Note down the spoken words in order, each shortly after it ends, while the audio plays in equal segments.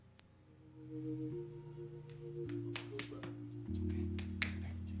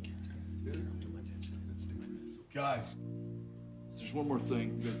Guys, there's one more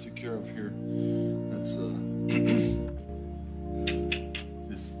thing we gotta take care of here. That's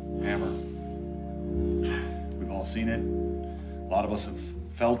this hammer. We've all seen it. A lot of us have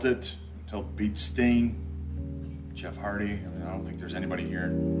felt it. Until beat Sting, Jeff Hardy. I don't think there's anybody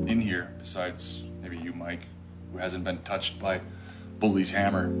in here besides maybe you, Mike, who hasn't been touched by Bully's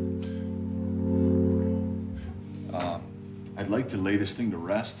hammer. I'd like to lay this thing to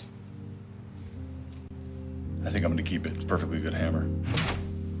rest. I think I'm gonna keep it. It's a perfectly good hammer.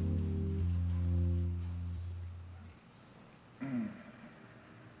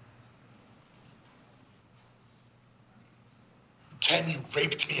 Ken, you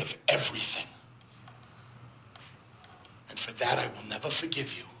raped me of everything. And for that, I will never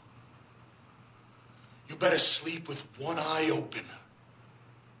forgive you. You better sleep with one eye open.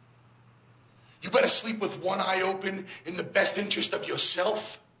 You better sleep with one eye open in the best interest of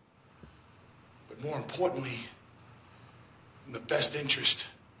yourself, but more importantly, in the best interest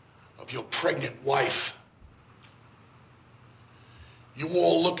of your pregnant wife. You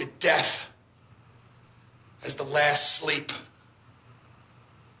all look at death as the last sleep.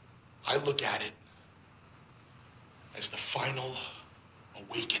 I look at it as the final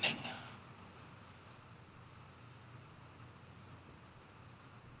awakening.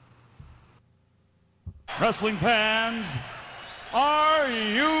 Wrestling fans, are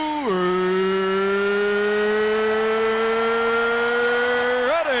you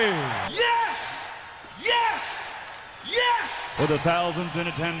ready? Yes! Yes! Yes! For the thousands in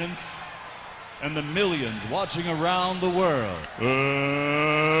attendance and the millions watching around the world,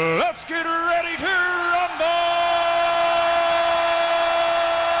 let's get ready to rumble!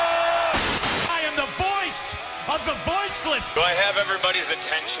 I am the voice of the voiceless. Do I have everybody's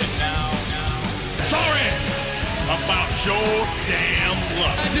attention now? Sorry about your damn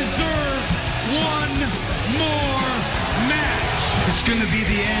luck. I deserve one more match. It's gonna be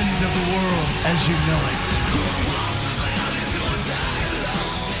the end of the world as you know it.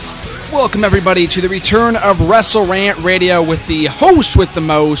 Welcome everybody to the return of Wrestle Rant Radio with the host with the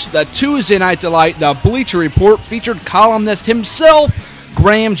most, the Tuesday Night Delight, the Bleacher Report featured columnist himself,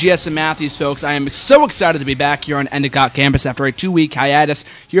 Graham GSM Matthews, folks. I am so excited to be back here on Endicott campus after a 2-week hiatus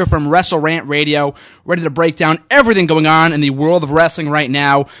here from Wrestle Rant Radio, ready to break down everything going on in the world of wrestling right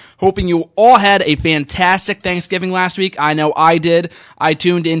now. Hoping you all had a fantastic Thanksgiving last week. I know I did. I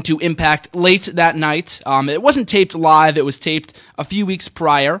tuned into Impact late that night. It wasn't taped live. It was taped a few weeks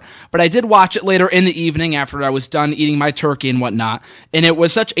prior, but I did watch it later in the evening after I was done eating my turkey and whatnot. And it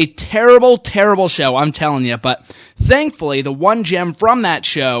was such a terrible, terrible show, I'm telling you. But thankfully, the one gem from that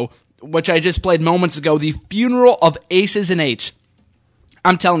show, which I just played moments ago, the funeral of Aces and H.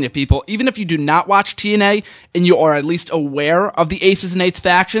 I'm telling you, people, even if you do not watch TNA and you are at least aware of the Aces and Eights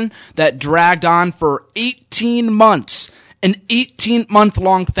faction that dragged on for 18 months, an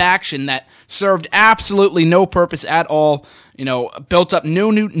 18-month-long faction that served absolutely no purpose at all, you know, built up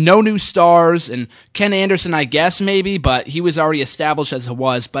no new stars, and Ken Anderson, I guess, maybe, but he was already established as it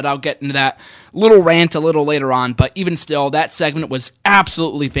was, but I'll get into that little rant a little later on, but even still, that segment was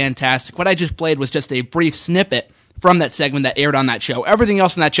absolutely fantastic. What I just played was just a brief snippet from that segment that aired on that show. Everything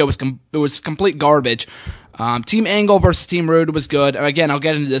else in that show was complete garbage. Team Angle versus Team Rude was good. Again, I'll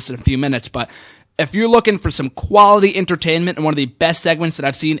get into this in a few minutes, but if you're looking for some quality entertainment and one of the best segments that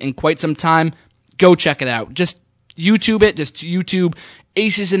I've seen in quite some time, go check it out. Just YouTube it. Just YouTube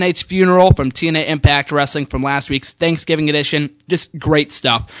Aces and Eights Funeral from TNA Impact Wrestling from last week's Thanksgiving edition. Just great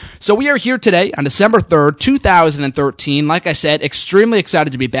stuff. So we are here today on December 3rd, 2013. Like I said, extremely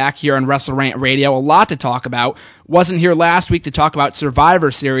excited to be back here on Wrestle Rant Radio. A lot to talk about. Wasn't here last week to talk about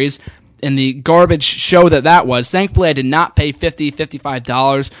Survivor Series and the garbage show that was. Thankfully, I did not pay $50,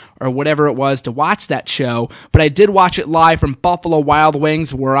 $55 or whatever it was to watch that show, but I did watch it live from Buffalo Wild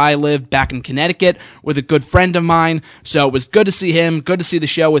Wings, where I lived back in Connecticut, with a good friend of mine. So it was good to see him, good to see the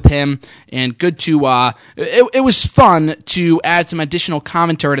show with him, and good to, it was fun to add some additional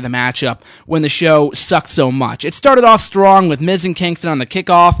commentary to the matchup when the show sucked so much. It started off strong with Miz and Kingston on the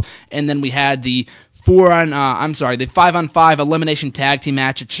kickoff, and then we had the 5-on-5 elimination tag team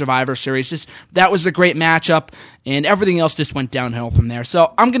match at Survivor Series. That was a great matchup, and everything else just went downhill from there.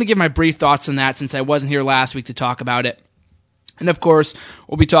 So I'm going to give my brief thoughts on that since I wasn't here last week to talk about it. And of course,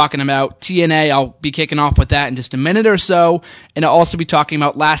 we'll be talking about TNA. I'll be kicking off with that in just a minute or so. And I'll also be talking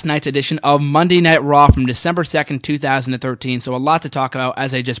about last night's edition of Monday Night Raw from December 2nd, 2013. So a lot to talk about,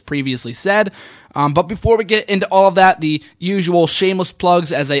 as I just previously said. But before we get into all of that, the usual shameless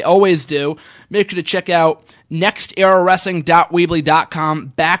plugs as I always do, make sure to check out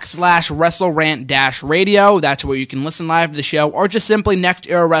nexterawrestling.weebly.com/WrestleRant-radio. That's where you can listen live to the show, or just simply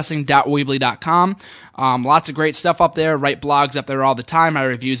nexterawrestling.weebly.com. Lots of great stuff up there. Write blogs up there all the time. I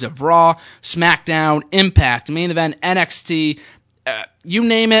reviews of Raw, SmackDown, Impact, Main Event, NXT, you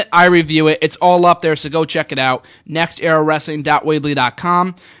name it, I review it. It's all up there, so go check it out.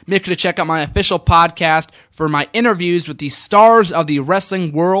 nexterawrestling.weebly.com. Make sure to check out my official podcast for my interviews with the stars of the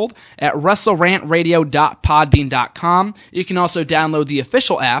wrestling world at WrestleRantRadio.podbean.com. You can also download the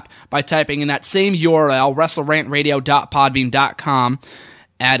official app by typing in that same URL, WrestleRantRadio.podbean.com.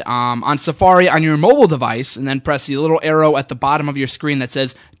 On Safari on your mobile device, and then press the little arrow at the bottom of your screen that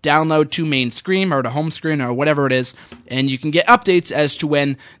says download to main screen or to home screen or whatever it is, and you can get updates as to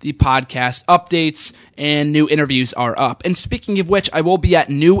when the podcast updates and new interviews are up. And speaking of which, I will be at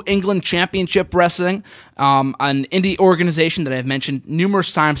New England Championship Wrestling, an indie organization that I've mentioned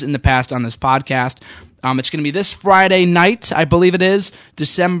numerous times in the past on this podcast. It's going to be this Friday night, I believe it is,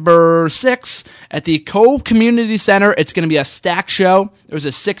 December 6th, at the Cove Community Center. It's going to be a stack show. There's a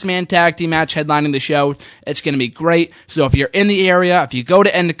 6-man tag team match headlining the show. It's going to be great. So if you're in the area, if you go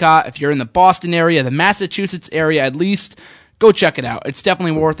to Endicott, if you're in the Boston area, the Massachusetts area at least, go check it out. It's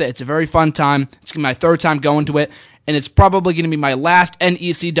definitely worth it. It's a very fun time. It's going to be my third time going to it, and it's probably going to be my last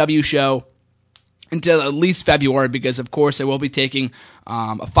NECW show until at least February, because of course I will be taking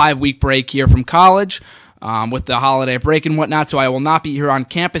a 5-week break here from college with the holiday break and whatnot, so I will not be here on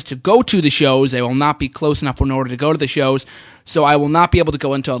campus to go to the shows. I will not be close enough in order to go to the shows, so I will not be able to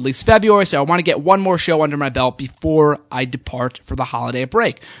go until at least February, so I want to get one more show under my belt before I depart for the holiday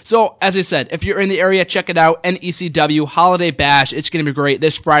break. So, as I said, if you're in the area, check it out, NECW Holiday Bash. It's going to be great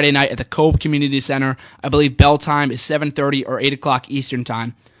this Friday night at the Cove Community Center. I believe bell time is 7:30 or 8 o'clock Eastern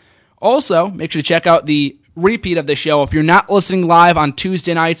Time. Also, make sure to check out the repeat of the show. If you're not listening live on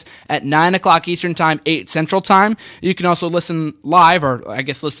Tuesday nights at 9 o'clock Eastern Time, 8 Central Time, you can also listen live, or I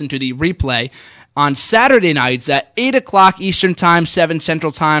guess listen to the replay, on Saturday nights at 8 o'clock Eastern Time, 7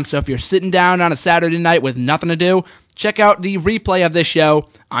 Central Time. So if you're sitting down on a Saturday night with nothing to do, check out the replay of this show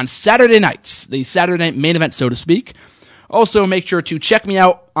on Saturday nights, the Saturday night main event, so to speak. Also, make sure to check me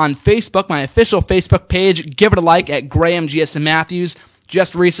out on Facebook, my official Facebook page. Give it a like at Graham GSM Matthews.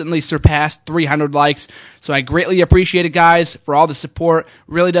 Just recently surpassed 300 likes, so I greatly appreciate it, guys, for all the support.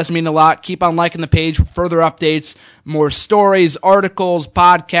 Really does mean a lot. Keep on liking the page for further updates, more stories, articles,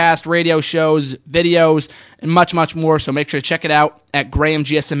 podcasts, radio shows, videos, and much, much more. So make sure to check it out at Graham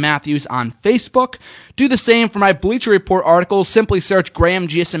GSM Matthews on Facebook. Do the same for my Bleacher Report articles. Simply search Graham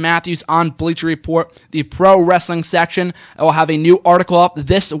GSM Matthews on Bleacher Report, the pro wrestling section. I will have a new article up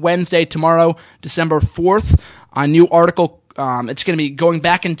this Wednesday, tomorrow, December 4th. A new article. It's going to be going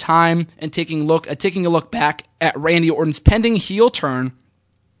back in time and taking a look back at Randy Orton's pending heel turn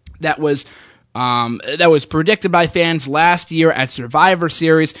that was predicted by fans last year at Survivor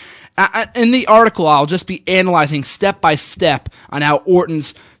Series. In the article, I'll just be analyzing step by step on how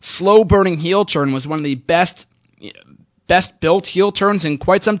Orton's slow-burning heel turn was one of the best built heel turns in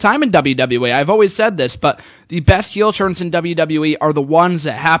quite some time in WWE. I've always said this, but the best heel turns in WWE are the ones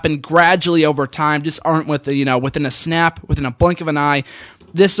that happen gradually over time, just aren't within a snap, within a blink of an eye.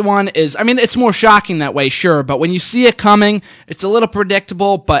 This one is, it's more shocking that way, sure, but when you see it coming, it's a little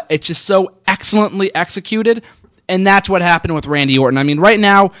predictable, but it's just so excellently executed, and that's what happened with Randy Orton. Right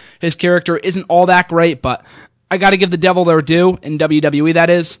now, his character isn't all that great, but I gotta give the devil their due, in WWE that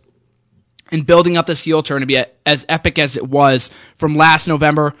is, in building up this heel turn to be as epic as it was from last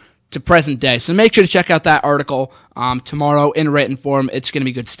November to present day. So make sure to check out that article tomorrow in written form. It's going to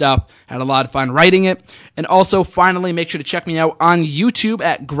be good stuff. Had a lot of fun writing it. And also, finally, make sure to check me out on YouTube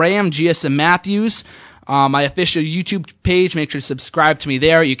at Graham GSM Matthews. My official YouTube page. Make sure to subscribe to me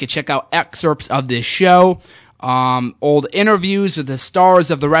there. You can check out excerpts of this show. Old interviews with the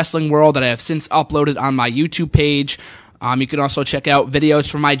stars of the wrestling world that I have since uploaded on my YouTube page. You can also check out videos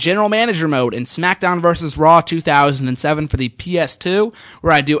from my General Manager mode in SmackDown vs. Raw 2007 for the PS2,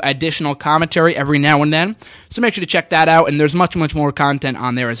 where I do additional commentary every now and then. So make sure to check that out, and there's much, much more content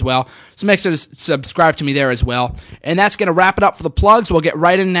on there as well. So make sure to subscribe to me there as well. And that's going to wrap it up for the plugs. We'll get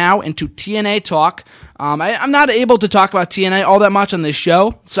right in now into TNA talk. I'm not able to talk about TNA all that much on this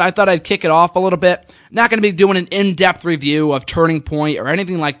show, so I thought I'd kick it off a little bit. Not going to be doing an in-depth review of Turning Point or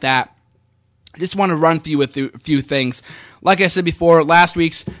anything like that. I just want to run through with a few things. Like I said before, last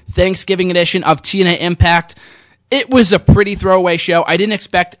week's Thanksgiving edition of TNA Impact It was a pretty throwaway show. I didn't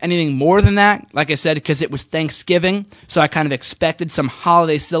expect anything more than that, like I said, because it was Thanksgiving, so I kind of expected some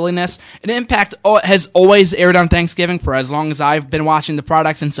holiday silliness. And Impact has always aired on Thanksgiving for as long as I've been watching the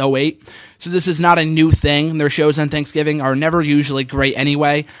product, since 2008. So this is not a new thing. Their shows on Thanksgiving are never usually great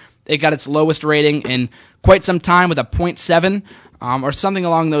anyway. It got its lowest rating in quite some time with a 0.7 or something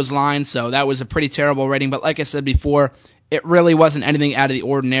along those lines, so that was a pretty terrible rating. But like I said before, it really wasn't anything out of the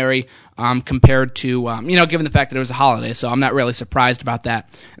ordinary compared to, given the fact that it was a holiday, so I'm not really surprised about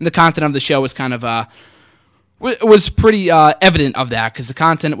that. And the content of the show was kind of, was pretty evident of that, because the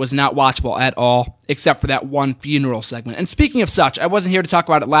content was not watchable at all, except for that one funeral segment. And speaking of such, I wasn't here to talk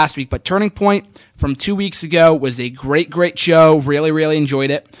about it last week, but Turning Point from 2 weeks ago was a great show. Really, really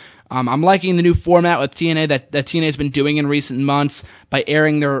enjoyed it. I'm liking the new format with TNA that TNA's been doing in recent months by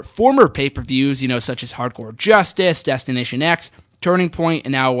airing their former pay-per-views, such as Hardcore Justice, Destination X, Turning Point,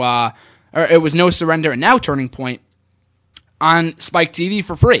 and now, it was No Surrender, and now Turning Point on Spike TV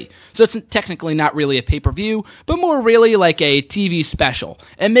for free. So it's technically not really a pay-per-view, but more really like a TV special.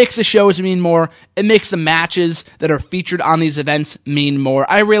 It makes the shows mean more. It makes the matches that are featured on these events mean more.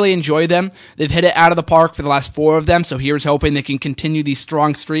 I really enjoy them. They've hit it out of the park for the last 4 of them, so here's hoping they can continue the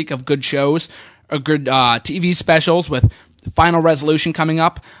strong streak of good shows, or good TV specials, with Final Resolution coming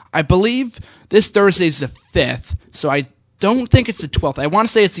up. I believe this Thursday's the 5th, so I don't think it's the 12th. I want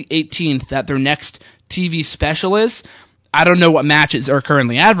to say it's the 18th that their next TV special is. I don't know what matches are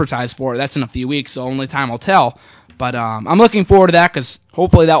currently advertised for. That's in a few weeks, so only time will tell. But I'm looking forward to that, because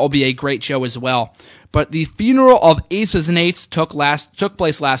hopefully that will be a great show as well. But the funeral of Aces and Eights took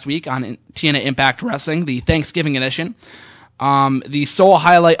place last week on TNA Impact Wrestling, the Thanksgiving edition. The sole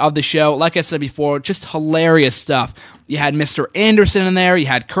highlight of the show, like I said before, just hilarious stuff. You had Mr. Anderson in there, you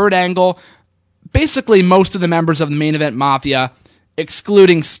had Kurt Angle, basically most of the members of the Main Event Mafia,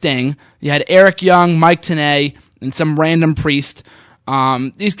 excluding Sting. You had Eric Young, Mike Tenay, and some random priest.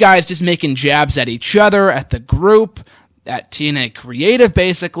 These guys just making jabs at each other, at the group, at TNA Creative,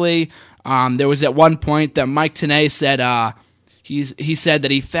 basically. There was at one point that Mike Tenay said, he said that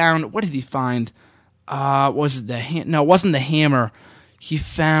he found, what did he find? Was it no, it wasn't the hammer. He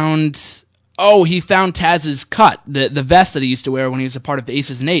found Taz's cut, the vest that he used to wear when he was a part of the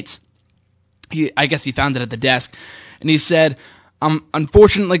Aces and Eights. I guess he found it at the desk. And he said,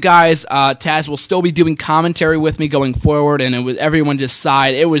 unfortunately, guys, Taz will still be doing commentary with me going forward, and everyone just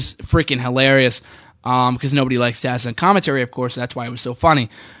sighed. It was freaking hilarious, because nobody likes Taz on commentary, of course, that's why it was so funny.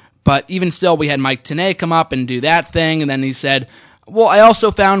 But even still, we had Mike Tenay come up and do that thing, and then he said, well, I also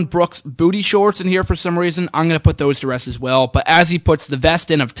found Brooks' booty shorts in here for some reason. I'm going to put those to rest as well. But as he puts the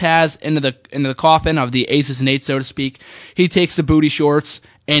vest of Taz into the coffin of the Aces and Eights, so to speak, he takes the booty shorts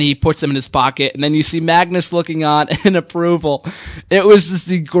and he puts them in his pocket, and then you see Magnus looking on in approval. It was just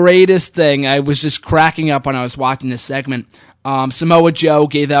the greatest thing. I was just cracking up when I was watching this segment. Samoa Joe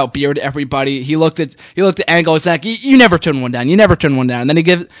gave out beer to everybody. He looked at Angle. He's like, "You never turn one down. You never turn one down." And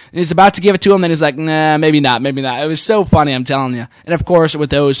then he's about to give it to him. Then he's like, "Nah, maybe not. It was so funny, I'm telling you. And of course,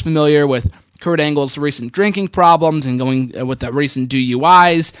 with those familiar with Kurt Angle's recent drinking problems and going with the recent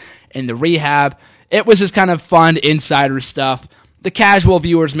DUIs and the rehab, it was just kind of fun insider stuff. The casual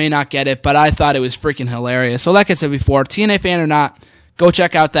viewers may not get it, but I thought it was freaking hilarious. So like I said before, TNA fan or not, go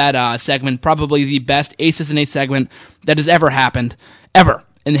check out that segment. Probably the best Aces and Eights segment that has ever happened, ever,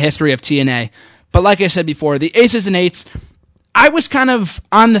 in the history of TNA. But like I said before, the Aces and Eights, I was kind of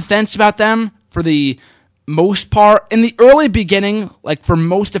on the fence about them for the most part. In the early beginning, like for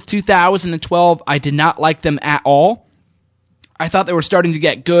most of 2012, I did not like them at all. I thought they were starting to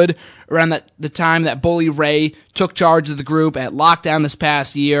get good around the time that Bully Ray took charge of the group at Lockdown this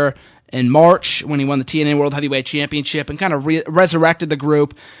past year in March when he won the TNA World Heavyweight Championship and kind of resurrected the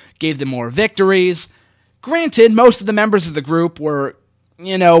group, gave them more victories. Granted, most of the members of the group were,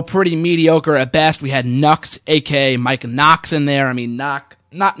 pretty mediocre at best. We had Nux, a.k.a. Mike Knox, in there. I mean, not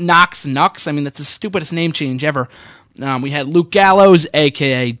Knox, Nux. I mean, that's the stupidest name change ever. We had Luke Gallows,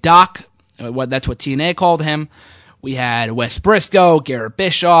 a.k.a. Doc. That's what TNA called him. We had Wes Briscoe, Garrett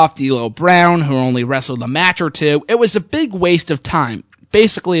Bischoff, D'Lo Brown, who only wrestled a match or two. It was a big waste of time,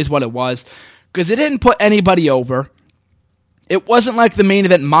 basically is what it was, because it didn't put anybody over. It wasn't like the Main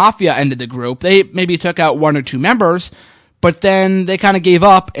Event Mafia ended the group. They maybe took out 1 or 2 members, but then they kind of gave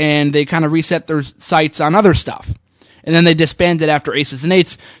up and they kind of reset their sights on other stuff. And then they disbanded after Aces and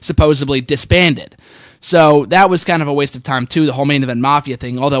Eights supposedly disbanded. So that was kind of a waste of time too, the whole Main Event Mafia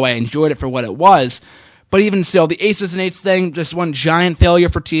thing, although I enjoyed it for what it was. But even still, the Aces and Eights thing, just one giant failure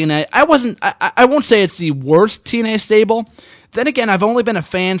for TNA. I won't say it's the worst TNA stable. Then again, I've only been a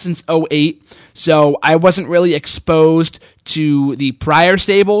fan since 2008, so I wasn't really exposed to the prior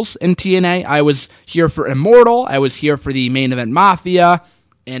stables in TNA. I was here for Immortal, I was here for the Main Event Mafia,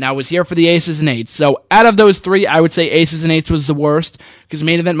 and I was here for the Aces and Eights. So out of those three, I would say Aces and Eights was the worst, because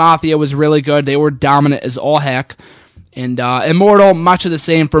Main Event Mafia was really good. They were dominant as all heck. And Immortal, much of the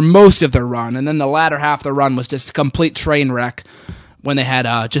same for most of their run. And then the latter half of the run was just a complete train wreck when they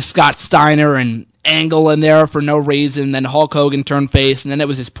had just Scott Steiner and Angle in there for no reason. Then Hulk Hogan turned face, and then it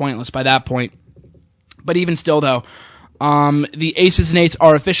was just pointless by that point. But even still, though, the Aces and Eights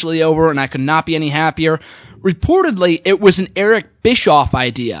are officially over, and I could not be any happier. Reportedly, it was an Eric Bischoff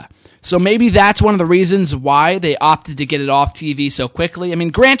idea. So maybe that's one of the reasons why they opted to get it off TV so quickly. I mean,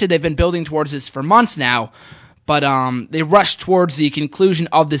 granted, they've been building towards this for months now, but they rushed towards the conclusion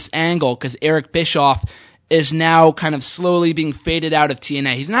of this angle because Eric Bischoff is now kind of slowly being faded out of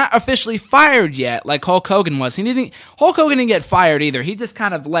TNA. He's not officially fired yet like Hulk Hogan was. Hulk Hogan didn't get fired either. He just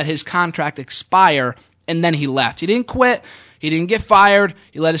kind of let his contract expire, and then he left. He didn't quit. He didn't get fired.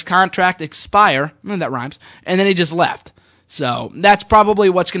 He let his contract expire. That rhymes. And then he just left. So that's probably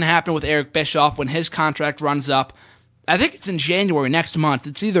what's going to happen with Eric Bischoff when his contract runs up. I think it's in January next month.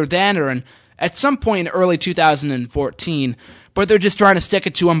 It's either then or at some point in early 2014. But they're just trying to stick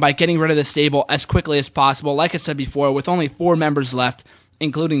it to him by getting rid of the stable as quickly as possible. Like I said before, with only 4 members left,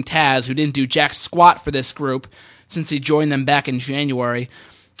 including Taz, who didn't do jack squat for this group since he joined them back in January.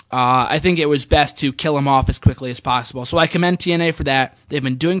 I think it was best to kill him off as quickly as possible. So I commend TNA for that. They've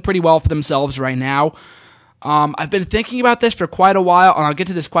been doing pretty well for themselves right now. I've been thinking about this for quite a while, and I'll get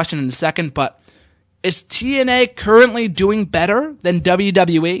to this question in a second, but is TNA currently doing better than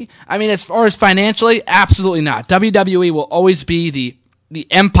WWE? I mean, as far as financially, absolutely not. WWE will always be the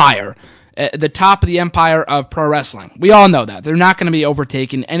empire, the top of the empire of pro wrestling. We all know that. They're not going to be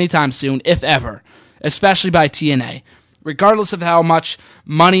overtaken anytime soon, if ever, especially by TNA. Regardless of how much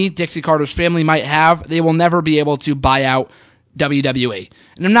money Dixie Carter's family might have, they will never be able to buy out WWE.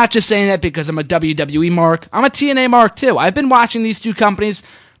 And I'm not just saying that because I'm a WWE mark. I'm a TNA mark too. I've been watching these two companies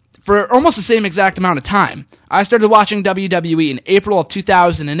for almost the same exact amount of time. I started watching WWE in April of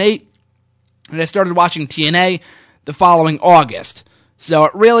 2008, and I started watching TNA the following August.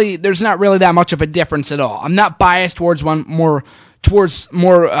 So there's not really that much of a difference at all. I'm not biased towards more towards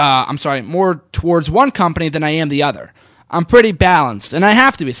one company than I am the other. I'm pretty balanced, and I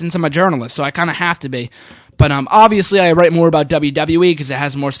have to be since I'm a journalist, so I kind of have to be. But obviously I write more about WWE because it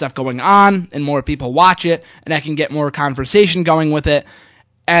has more stuff going on, and more people watch it, and I can get more conversation going with it,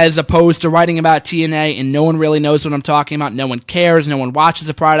 as opposed to writing about TNA, and no one really knows what I'm talking about, no one cares, no one watches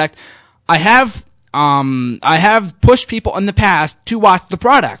the product. I have pushed people in the past to watch the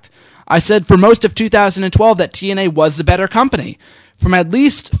product. I said for most of 2012 that TNA was the better company. From at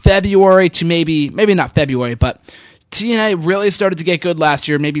least February to maybe not February, but TNA really started to get good last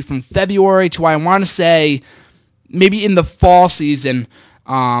year, maybe from February to, I want to say, maybe in the fall season.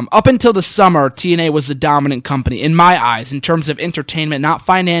 Up until the summer, TNA was the dominant company, in my eyes, in terms of entertainment, not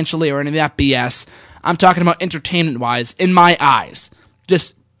financially or any of that BS. I'm talking about entertainment-wise, in my eyes.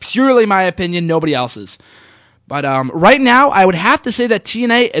 Just purely my opinion, nobody else's. But right now, I would have to say that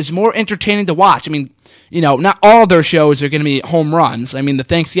TNA is more entertaining to watch. I mean, not all their shows are going to be home runs. I mean, the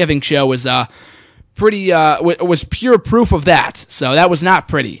Thanksgiving show was was pure proof of that, so that was not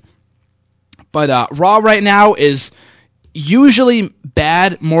pretty. But Raw right now is usually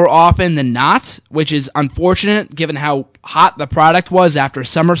bad more often than not, which is unfortunate given how hot the product was after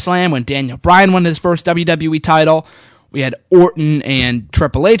SummerSlam when Daniel Bryan won his first WWE title. We had Orton and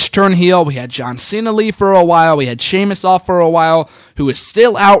Triple H turn heel. We had John Cena leave for a while. We had Sheamus off for a while, who is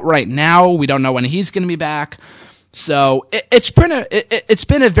still out right now. We don't know when he's going to be back. So it's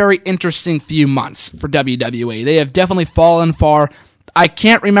been a very interesting few months for WWE. They have definitely fallen far. I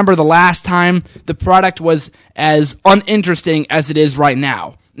can't remember the last time the product was as uninteresting as it is right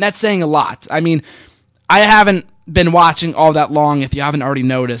now. And that's saying a lot. I mean, I haven't been watching all that long, if you haven't already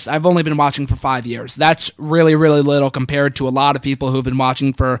noticed. I've only been watching for 5 years. That's really, really little compared to a lot of people who've been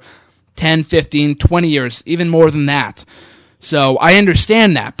watching for 10, 15, 20 years, even more than that. So I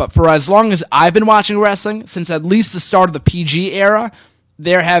understand that, but for as long as I've been watching wrestling, since at least the start of the PG era,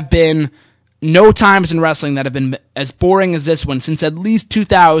 there have been no times in wrestling that have been as boring as this one since at least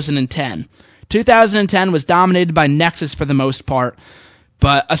 2010. 2010 was dominated by Nexus for the most part,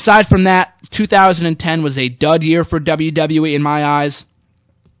 but aside from that, 2010 was a dud year for WWE in my eyes.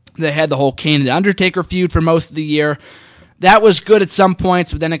 They had the whole Kane and Undertaker feud for most of the year. that was good at some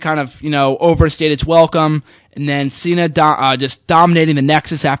points, but then it kind of, overstayed its welcome. And then Cena just dominating the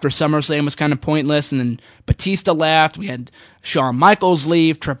Nexus after SummerSlam was kind of pointless. And then Batista left. We had Shawn Michaels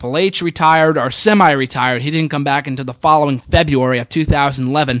leave. Triple H retired, or semi-retired. He didn't come back until the following February of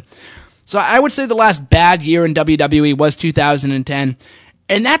 2011. So I would say the last bad year in WWE was 2010.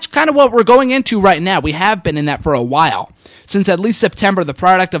 And that's kind of what we're going into right now. We have been in that for a while. Since at least September, the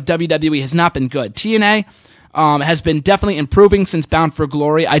product of WWE has not been good. TNA has been definitely improving since Bound for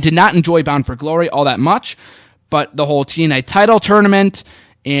Glory. I did not enjoy Bound for Glory all that much, but the whole TNA title tournament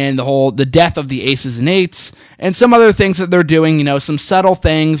and the death of the Aces and Eights and some other things that they're doing, some subtle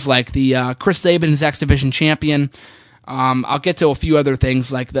things like the Chris Sabin is X Division champion. I'll get to a few other things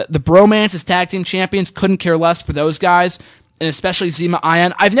like the Bromance as tag team champions. Couldn't care less for those guys, and especially Zema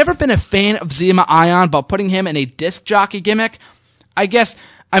Ion. I've never been a fan of Zema Ion, but putting him in a disc jockey gimmick,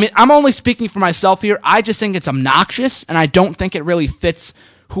 I'm only speaking for myself here. I just think it's obnoxious, and I don't think it really fits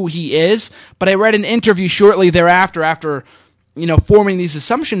who he is. But I read an interview shortly thereafter, after forming these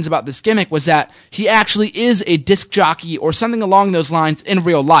assumptions about this gimmick, was that he actually is a disc jockey or something along those lines in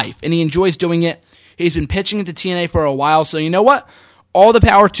real life, and he enjoys doing it. He's been pitching into TNA for a while, so you know what? All the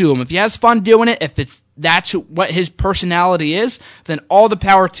power to him. If he has fun doing it, if that's what his personality is, then all the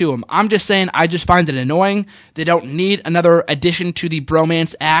power to him. I'm just saying, I just find it annoying. They don't need another addition to the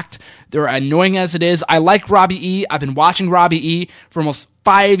Bromance act. They're annoying as it is. I like Robbie E. I've been watching Robbie E. for almost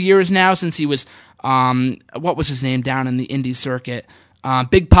 5 years now, since he was, what was his name down in the indie circuit?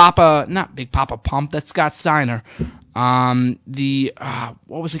 Not Big Papa Pump, that's Scott Steiner. What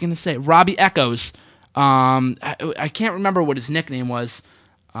was I going to say? Robbie Echoes. I can't remember what his nickname was.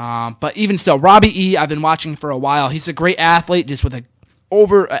 But even still, Robbie E, I've been watching for a while. He's a great athlete, just with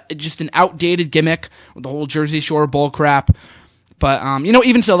just an outdated gimmick with the whole Jersey Shore bull crap. But,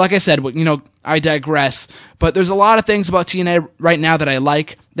 even so, like I said, I digress. But there's a lot of things about TNA right now that I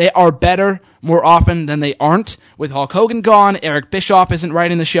like. They are better more often than they aren't. With Hulk Hogan gone, Eric Bischoff isn't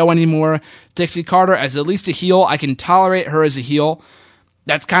writing the show anymore. Dixie Carter, as at least a heel, I can tolerate her as a heel.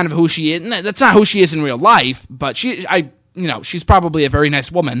 That's kind of who she is. That's not who she is in real life, but she's probably a very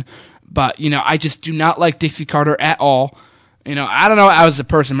nice woman. But, I just do not like Dixie Carter at all. I don't know as a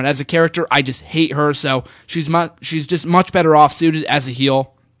person, but as a character, I just hate her. So she's just much better off suited as a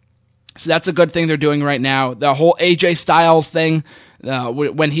heel. So that's a good thing they're doing right now. The whole AJ Styles thing,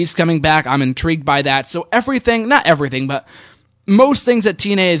 when he's coming back, I'm intrigued by that. So not everything, but most things that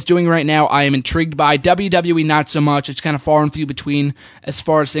TNA is doing right now, I am intrigued by. WWE, not so much. It's kind of far and few between as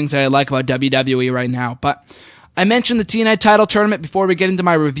far as things that I like about WWE right now. But I mentioned the TNA title tournament before we get into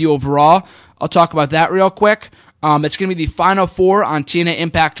my review of Raw. I'll talk about that real quick. It's going to be the Final Four on TNA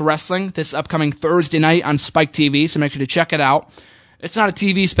Impact Wrestling this upcoming Thursday night on Spike TV, so make sure to check it out. It's not a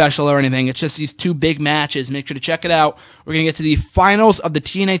TV special or anything. It's just these two big matches. Make sure to check it out. We're going to get to the finals of the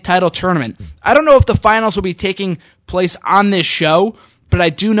TNA title tournament. I don't know if the finals will be taking place on this show, but I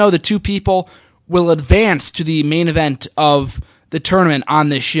do know the two people will advance to the main event of the tournament on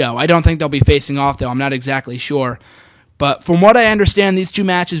this show. I don't think they'll be facing off, though. I'm not exactly sure. But from what I understand, these two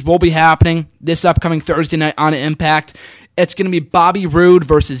matches will be happening this upcoming Thursday night on Impact. It's going to be Bobby Roode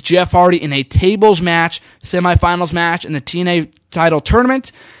versus Jeff Hardy in a tables match, semifinals match in the TNA title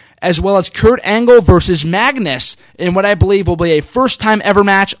tournament, as well as Kurt Angle versus Magnus in what I believe will be a first-time ever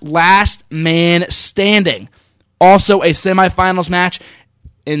match, last man standing. Also a semifinals match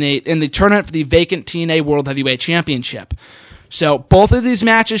in the tournament for the vacant TNA World Heavyweight Championship. So both of these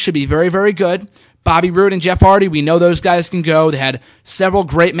matches should be very, very good. Bobby Roode and Jeff Hardy, we know those guys can go. They had several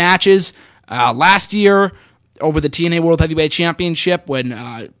great matches last year over the TNA World Heavyweight Championship when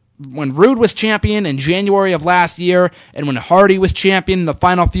Roode was champion in January of last year, and when Hardy was champion in the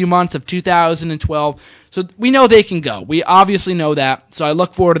final few months of 2012. So we know they can go. We obviously know that. So I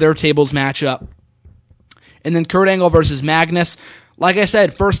look forward to their tables matchup. And then Kurt Angle versus Magnus. Like I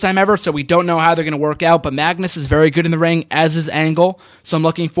said, first time ever, so we don't know how they're going to work out, but Magnus is very good in the ring, as is Angle. So I'm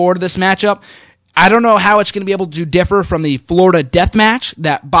looking forward to this matchup. I don't know how it's going to be able to differ from the Florida Death Match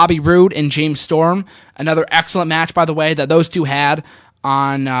that Bobby Roode and James Storm, another excellent match, by the way, that those two had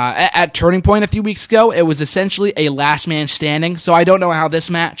on at Turning Point a few weeks ago. It was essentially a last man standing, so I don't know how this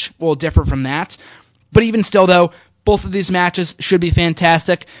match will differ from that. But even still, though, both of these matches should be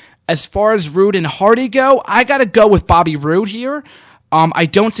fantastic. As far as Roode and Hardy go, I got to go with Bobby Roode here. I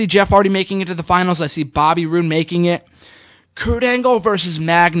don't see Jeff Hardy making it to the finals. I see Bobby Roode making it. Kurt Angle versus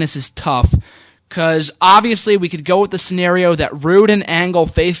Magnus is tough, because obviously we could go with the scenario that Roode and Angle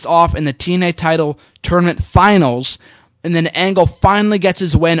faced off in the TNA title tournament finals, and then Angle finally gets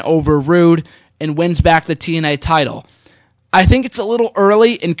his win over Roode and wins back the TNA title. I think it's a little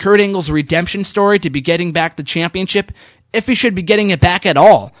early in Kurt Angle's redemption story to be getting back the championship if he should be getting it back at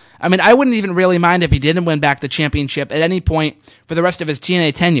all. I mean, I wouldn't even really mind if he didn't win back the championship at any point for the rest of his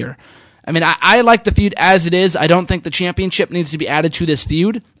TNA tenure. I mean, I like the feud as it is. I don't think the championship needs to be added to this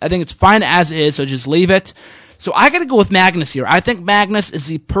feud. I think it's fine as it is, so just leave it. So I got to go with Magnus here. I think Magnus is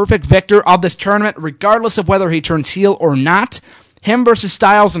the perfect victor of this tournament, regardless of whether he turns heel or not. Him versus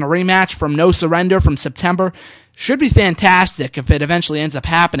Styles in a rematch from No Surrender from September should be fantastic if it eventually ends up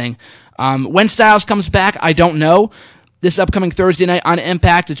happening. When Styles comes back, I don't know. This upcoming Thursday night on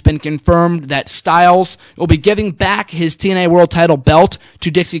Impact, it's been confirmed that Styles will be giving back his TNA World Title belt to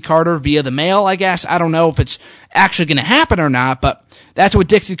Dixie Carter via the mail, I guess. I don't know if it's actually going to happen or not, but that's what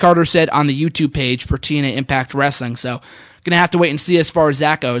Dixie Carter said on the YouTube page for TNA Impact Wrestling. So, going to have to wait and see as far as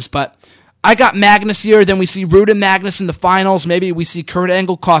that goes. But I got Magnus here, then we see Rude and Magnus in the finals. Maybe we see Kurt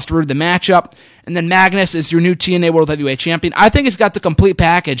Angle cost Rude the matchup, and then Magnus is your new TNA World Heavyweight Champion. I think it's got the complete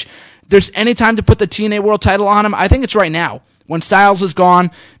package. There's any time to put the TNA World Title on him, I think it's right now. When Styles is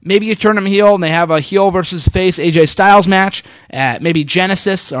gone, maybe you turn him heel and they have a heel versus face AJ Styles match at maybe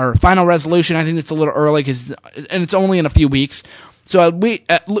Genesis or Final Resolution. I think it's a little early and it's only in a few weeks. So wait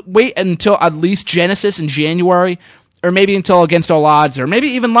until at least Genesis in January, or maybe until Against All Odds, or maybe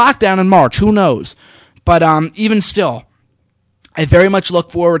even Lockdown in March. Who knows? But even still, I very much look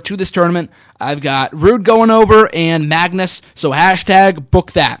forward to this tournament. I've got Rude going over and Magnus, so hashtag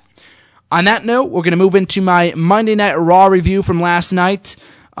book that. On that note, we're going to move into my Monday Night Raw review from last night.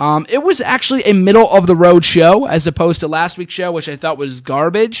 It was actually a middle-of-the-road show as opposed to last week's show, which I thought was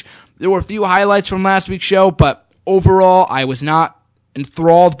garbage. There were a few highlights from last week's show, but overall, I was not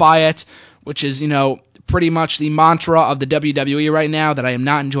enthralled by it, which is, pretty much the mantra of the WWE right now, that I am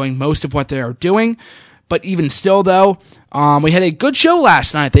not enjoying most of what they are doing. But even still, though, we had a good show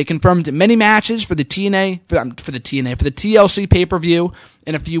last night. They confirmed many matches for the TLC pay-per-view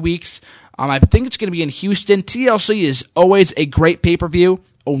in a few weeks. I think it's going to be in Houston. TLC is always a great pay-per-view.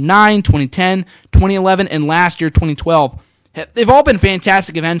 2009, 2010, 2011, and last year, 2012. They've all been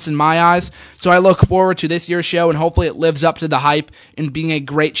fantastic events in my eyes, so I look forward to this year's show, and hopefully it lives up to the hype in being a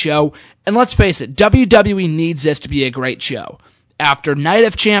great show. And let's face it, WWE needs this to be a great show. After Night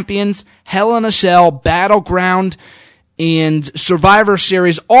of Champions, Hell in a Cell, Battleground, and Survivor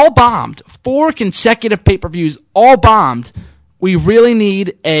Series all bombed, 4 consecutive pay-per-views all bombed, we really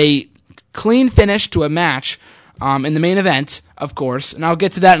need a clean finish to a match in the main event, of course, and I'll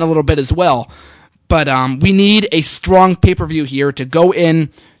get to that in a little bit as well. But we need a strong pay-per-view here to go in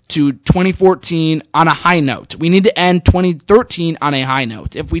to 2014 on a high note. We need to end 2013 on a high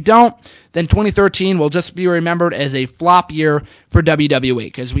note. If we don't, then 2013 will just be remembered as a flop year for WWE,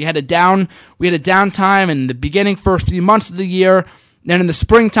 because we had a downtime in the beginning first few months of the year. Then in the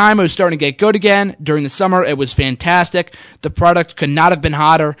springtime, it was starting to get good again. During the summer, it was fantastic. The product could not have been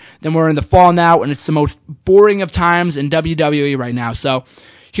hotter. Then we're in the fall now, and it's the most boring of times in WWE right now. So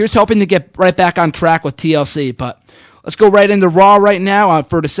here's hoping to get right back on track with TLC. But let's go right into Raw right now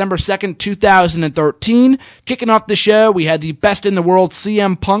for December 2nd, 2013. Kicking off the show, we had the Best in the World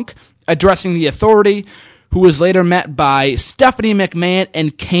CM Punk addressing the Authority, who was later met by Stephanie McMahon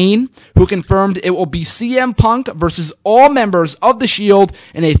and Kane, who confirmed it will be CM Punk versus all members of The Shield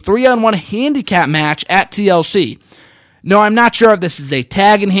in a 3-on-1 handicap match at TLC. No, I'm not sure if this is a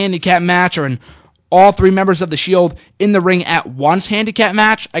tag and handicap match or an all 3 members of The Shield in the ring at once handicap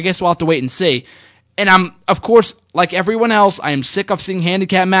match. I guess we'll have to wait and see. And I'm, of course, like everyone else, I am sick of seeing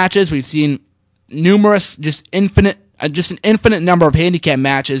handicap matches. We've seen numerous, just an infinite number of handicap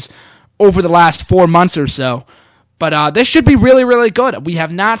matches over the last 4 months or so. But this should be really, really good. We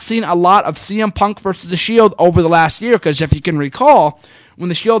have not seen a lot of CM Punk versus The Shield over the last year, because if you can recall, when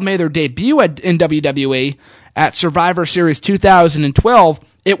The Shield made their debut in WWE at Survivor Series 2012,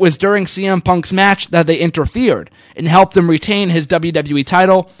 it was during CM Punk's match that they interfered and helped him retain his WWE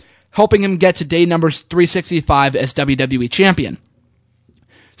title, helping him get to day number 365 as WWE Champion.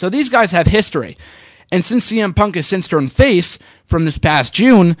 So these guys have history. And since CM Punk has since turned face from this past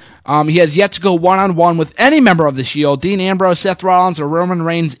June, he has yet to go one-on-one with any member of The Shield, Dean Ambrose, Seth Rollins, or Roman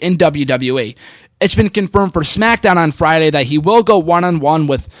Reigns in WWE. It's been confirmed for SmackDown on Friday that he will go one-on-one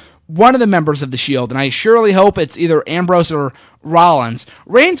with one of the members of The Shield, and I surely hope it's either Ambrose or Rollins.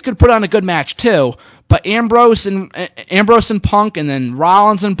 Reigns could put on a good match too, but Ambrose and Punk, and then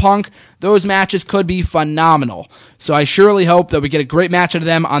Rollins and Punk, those matches could be phenomenal. So I surely hope that we get a great match out of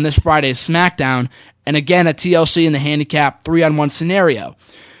them on this Friday's SmackDown, and again a TLC in the handicap 3-on-1 scenario.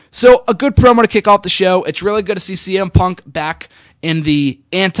 So a good promo to kick off the show. It's really good to see CM Punk back in the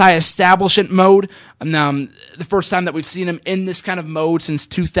anti-establishment mode. The first time that we've seen him in this kind of mode since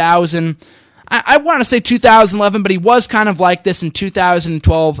 2000. I want to say 2011, but he was kind of like this in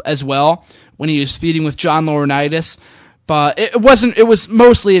 2012 as well, when he was feuding with John Laurinaitis. But it was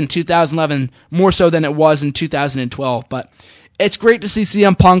mostly in 2011, more so than it was in 2012. But it's great to see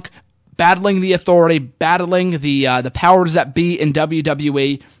CM Punk battling the Authority, battling the powers that be in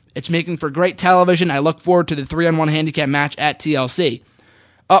WWE. It's making for great television. I look forward to the 3-on-1 handicap match at TLC.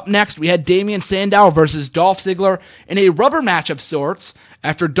 Up next, we had Damien Sandow versus Dolph Ziggler in a rubber match of sorts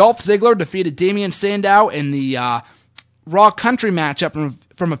after Dolph Ziggler defeated Damien Sandow in the Raw Country matchup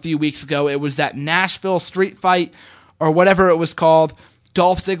from a few weeks ago. It was that Nashville street fight or whatever it was called.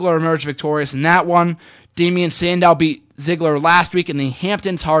 Dolph Ziggler emerged victorious in that one. Damien Sandow beat Ziggler last week in the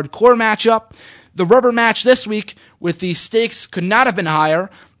Hamptons Hardcore matchup. The rubber match this week with the stakes could not have been higher,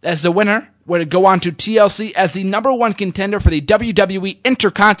 as the winner would go on to TLC as the number one contender for the WWE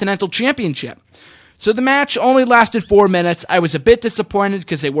Intercontinental Championship. So the match only lasted 4 minutes. I was a bit disappointed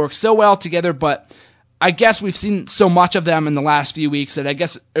because they worked so well together, but I guess we've seen so much of them in the last few weeks that I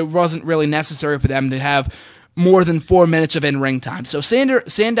guess it wasn't really necessary for them to have more than 4 minutes of in-ring time. So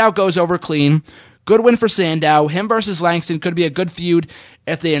Sandow goes over clean. Good win for Sandow. Him versus Langston could be a good feud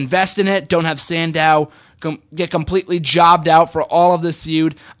if they invest in it. Don't have Sandow get completely jobbed out for all of this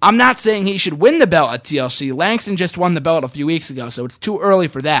feud. I'm not saying he should win the belt at TLC. Langston just won the belt a few weeks ago, so it's too early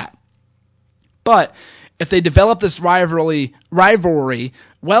for that. But if they develop this rivalry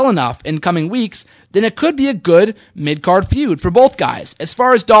well enough in coming weeks, then it could be a good mid-card feud for both guys. As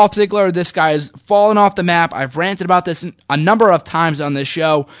far as Dolph Ziggler, this guy has fallen off the map. I've ranted about this a number of times on this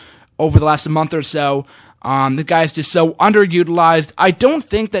show over the last month or so. The guy's just so underutilized. I don't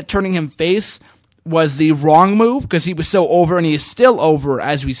think that turning him face was the wrong move because he was so over, and he is still over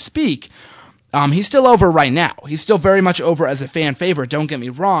as we speak. He's still over right now. He's still very much over as a fan favorite, don't get me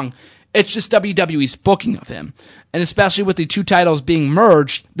wrong. It's just WWE's booking of him. And especially with the two titles being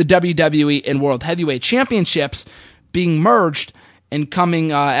merged, the WWE and World Heavyweight Championships being merged and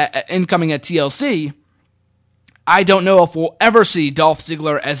coming at TLC, I don't know if we'll ever see Dolph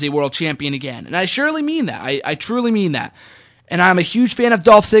Ziggler as a world champion again. And I surely mean that. I truly mean that. And I'm a huge fan of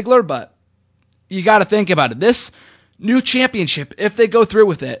Dolph Ziggler, but you got to think about it. This new championship, if they go through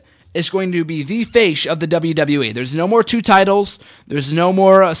with it, is going to be the face of the WWE. There's no more two titles. There's no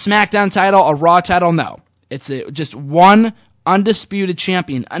more a SmackDown title, a Raw title. No. It's just one undisputed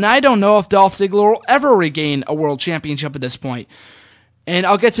champion. And I don't know if Dolph Ziggler will ever regain a world championship at this point. And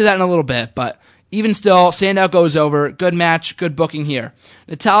I'll get to that in a little bit, but even still, Sandow goes over. Good match, good booking here.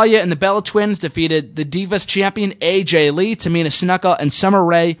 Natalya and the Bella Twins defeated the Divas champion AJ Lee, Tamina Snuka, and Summer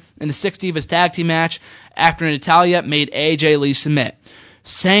Rae in the Six Divas tag team match after Natalya made AJ Lee submit.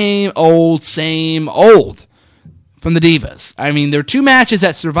 Same old from the Divas. I mean, their two matches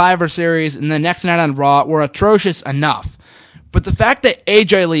at Survivor Series and the next night on Raw were atrocious enough. But the fact that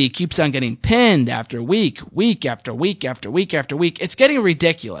AJ Lee keeps on getting pinned after week after week, it's getting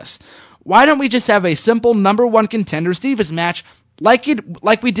ridiculous. Why don't we just have a simple number one contenders Divas match like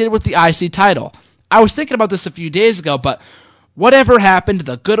we did with the IC title? I was thinking about this a few days ago, but whatever happened to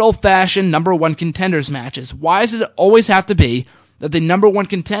the good old-fashioned number one contenders matches? Why does it always have to be that the number one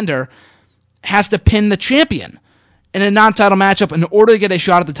contender has to pin the champion in a non-title matchup in order to get a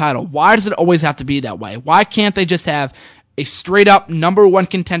shot at the title? Why does it always have to be that way? Why can't they just have a straight-up number one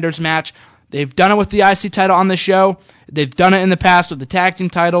contenders match? They've done it with the IC title on the show. They've done it in the past with the tag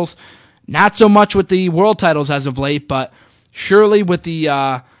team titles. Not so much with the world titles as of late, but surely with the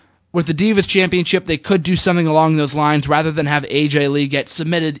Divas Championship, they could do something along those lines rather than have AJ Lee get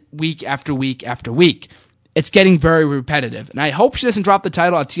submitted week after week after week. It's getting very repetitive, and I hope she doesn't drop the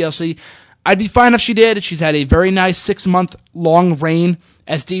title at TLC. I'd be fine if she did. She's had a very nice 6-month-long reign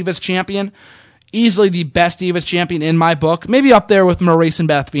as Divas Champion. Easily the best Divas Champion in my book. Maybe up there with Maurice and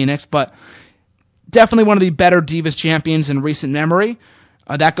Beth Phoenix, but definitely one of the better Divas Champions in recent memory.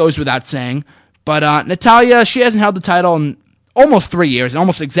 That goes without saying. But Natalya, she hasn't held the title in almost 3 years,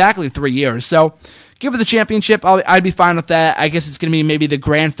 almost exactly 3 years. So give her the championship. I'd be fine with that. I guess it's going to be maybe the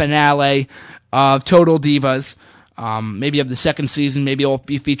grand finale of Total Divas. Maybe of the second season. Maybe it'll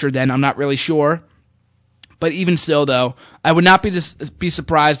be featured then. I'm not really sure. But even still, though, I would not be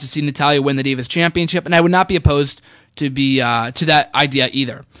surprised to see Natalya win the Divas Championship, and I would not be opposed to that idea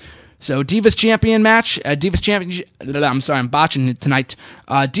either. So Divas Champion match, Divas Championship. I'm sorry, I'm botching it tonight.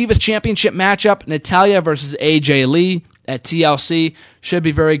 Divas Championship matchup: Natalya versus AJ Lee at TLC. Should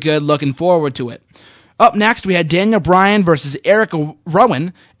be very good. Looking forward to it. Up next, we had Daniel Bryan versus Eric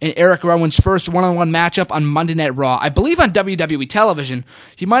Rowan in Eric Rowan's first one-on-one matchup on Monday Night Raw. I believe on WWE television.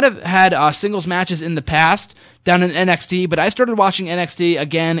 He might have had singles matches in the past down in NXT, but I started watching NXT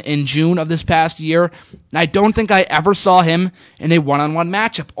again in June of this past year, and I don't think I ever saw him in a one-on-one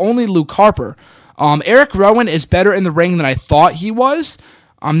matchup. Only Luke Harper. Eric Rowan is better in the ring than I thought he was.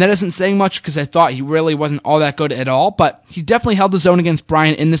 That isn't saying much because I thought he really wasn't all that good at all, but he definitely held his own against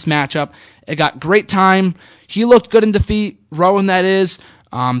Bryan in this matchup. It got great time. He looked good in defeat, Rowan that is.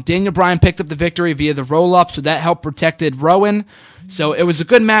 Daniel Bryan picked up the victory via the roll-up, so that helped protected Rowan. So it was a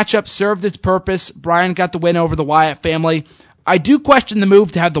good matchup, served its purpose. Bryan got the win over the Wyatt family. I do question the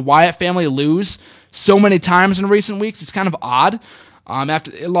move to have the Wyatt family lose so many times in recent weeks. It's kind of odd.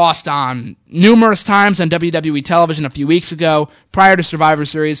 After it lost on numerous times on WWE television a few weeks ago, prior to Survivor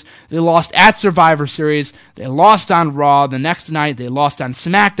Series. They lost at Survivor Series. They lost on Raw the next night. They lost on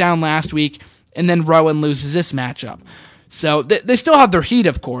SmackDown last week. And then Rowan loses this matchup. So they still have their heat,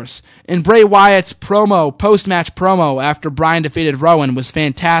 of course. And Bray Wyatt's post-match promo after Bryan defeated Rowan was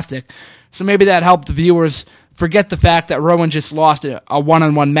fantastic. So maybe that helped the viewers forget the fact that Rowan just lost a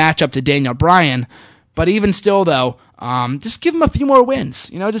one-on-one matchup to Daniel Bryan. But even still, though, just give him a few more wins.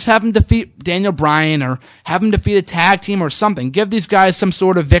 Just have him defeat Daniel Bryan or have him defeat a tag team or something. Give these guys some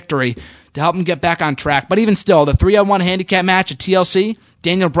sort of victory to help them get back on track. But even still, the 3-on-1 handicap match at TLC,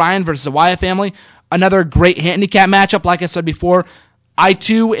 Daniel Bryan versus the Wyatt family, another great handicap matchup. Like I said before, I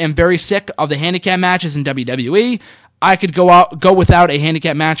too am very sick of the handicap matches in WWE. I could go without a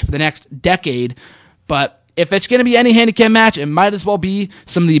handicap match for the next decade, but if it's going to be any handicap match, it might as well be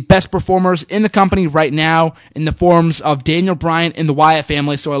some of the best performers in the company right now in the forms of Daniel Bryan and the Wyatt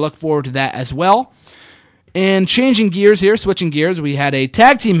family, so I look forward to that as well. And switching gears, we had a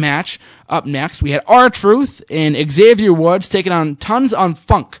tag team match up next. We had R-Truth and Xavier Woods taking on Tons on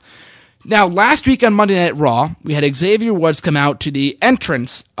Funk. Now, last week on Monday Night Raw, we had Xavier Woods come out to the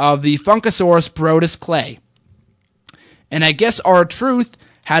entrance of the Funkasaurus Brodus Clay. And I guess R-Truth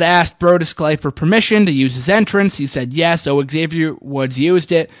had asked Brodus Clay for permission to use his entrance. He said yes, so Xavier Woods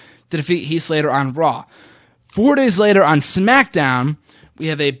used it to defeat Heath Slater on Raw. 4 days later on SmackDown, we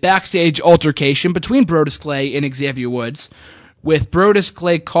have a backstage altercation between Brodus Clay and Xavier Woods, with Brodus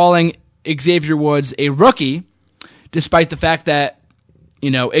Clay calling Xavier Woods a rookie, despite the fact that,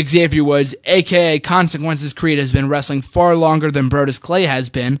 Xavier Woods, a.k.a. Consequences Creed, has been wrestling far longer than Brodus Clay has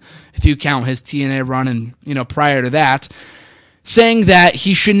been, if you count his TNA run and, prior to that, saying that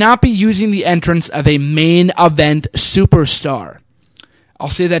he should not be using the entrance of a main event superstar. I'll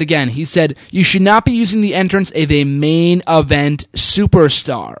say that again. He said, you should not be using the entrance of a main event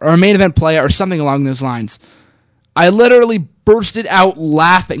superstar, or a main event player, or something along those lines. I literally bursted out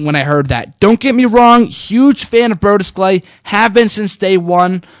laughing when I heard that. Don't get me wrong, huge fan of Brodus Clay, have been since day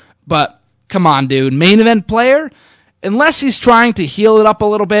one, but come on, dude, main event player? Unless he's trying to heal it up a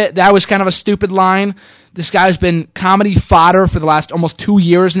little bit, that was kind of a stupid line. This guy's been comedy fodder for the last almost 2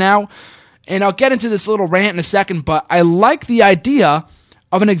 years now, and I'll get into this little rant in a second, but I like the idea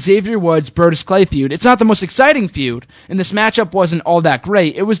of an Xavier Woods-Brodus Clay feud. It's not the most exciting feud, and this matchup wasn't all that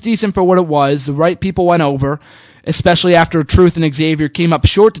great. It was decent for what it was. The right people went over, especially after Truth and Xavier came up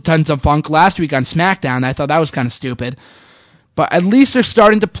short to Tons of Funk last week on SmackDown. I thought that was kind of stupid. But at least they're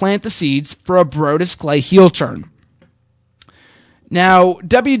starting to plant the seeds for a Brodus Clay heel turn. Now,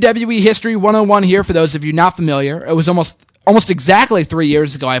 WWE History 101 here, for those of you not familiar. It was almost exactly 3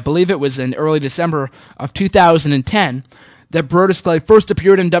 years ago. I believe it was in early December of 2010 that Brodus Clay first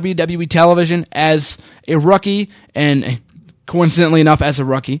appeared in WWE television as a rookie, and coincidentally enough as a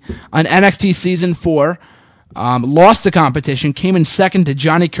rookie, on NXT Season 4. Lost the competition, came in second to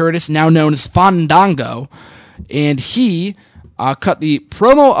Johnny Curtis, now known as Fandango, and he cut the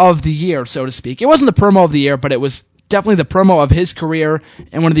promo of the year, so to speak. It wasn't the promo of the year, but it was definitely the promo of his career,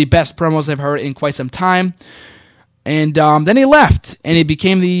 and one of the best promos I've heard in quite some time. And then he left, and he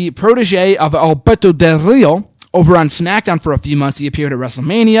became the protege of Alberto Del Rio over on SmackDown for a few months. He appeared at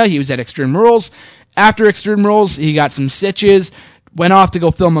WrestleMania. He was at Extreme Rules. After Extreme Rules, he got some stitches, went off to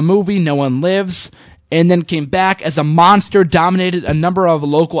go film a movie, No One Lives, and then came back as a monster, dominated a number of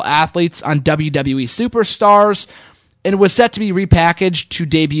local athletes on WWE Superstars, and was set to be repackaged to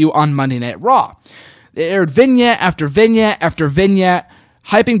debut on Monday Night Raw. They aired vignette after vignette after vignette,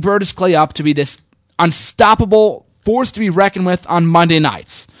 hyping Brodus Clay up to be this unstoppable force to be reckoned with on Monday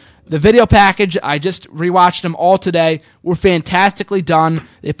nights. The video package, I just rewatched them all today, were fantastically done.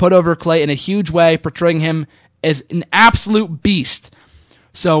 They put over Clay in a huge way, portraying him as an absolute beast.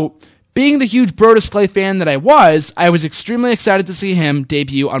 So, being the huge Brodus Clay fan that I was extremely excited to see him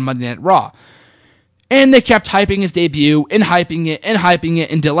debut on Monday Night Raw. And they kept hyping his debut, and hyping it, and hyping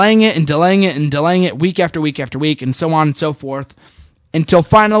it, and delaying it, and delaying it, and delaying it week after week after week, and so on and so forth, until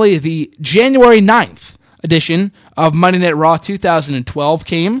finally the January 9th edition of Monday Night Raw 2012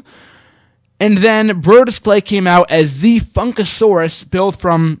 came, and then Brodus Clay came out as the Funkasaurus, built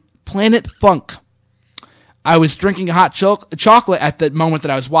from Planet Funk. I was drinking hot chocolate at the moment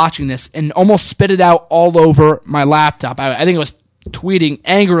that I was watching this, and almost spit it out all over my laptop. I think it was tweeting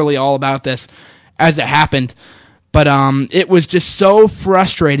angrily all about this as it happened. But it was just so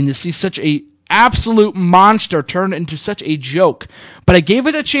frustrating to see such a absolute monster turned into such a joke. But I gave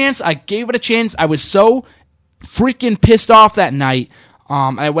it a chance. I was so freaking pissed off that night.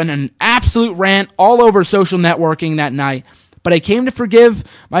 I went on an absolute rant all over social networking that night. But I came to forgive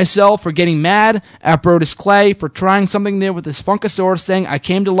myself for getting mad at Brodus Clay for trying something new with this Funkasaurus thing. I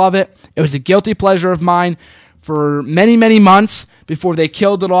came to love it. It was a guilty pleasure of mine for many, many months before they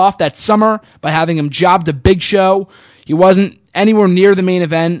killed it off that summer by having him job the Big Show. He wasn't anywhere near the main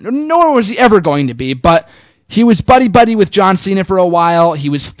event, nor was he ever going to be, but he was buddy-buddy with John Cena for a while. He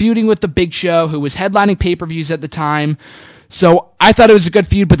was feuding with the Big Show, who was headlining pay-per-views at the time. So I thought it was a good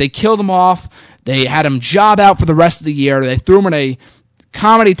feud, but they killed him off. They had him job out for the rest of the year. They threw him in a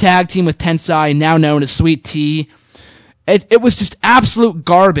comedy tag team with Tensai, now known as Sweet Tea. It was just absolute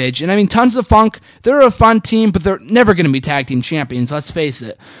garbage. And I mean, Tons of Funk, they're a fun team, but they're never going to be tag team champions, let's face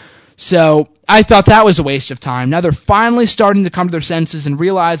it. So I thought that was a waste of time. Now they're finally starting to come to their senses and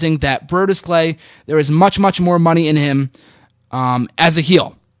realizing that Brodus Clay, there is much, much more money in him as a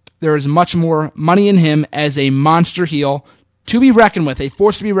heel. There is much more money in him as a monster heel to be reckoned with, a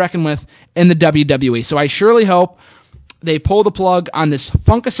force to be reckoned with in the WWE. So I surely hope they pull the plug on this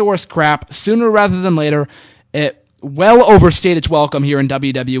Funkasaurus crap sooner rather than later. It well overstayed its welcome here in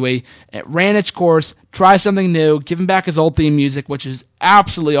WWE. It ran its course, try something new, give him back his old theme music, which is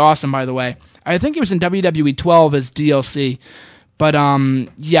absolutely awesome, by the way. I think he was in WWE 12 as DLC. But,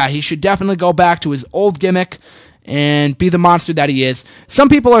 yeah, he should definitely go back to his old gimmick and be the monster that he is. Some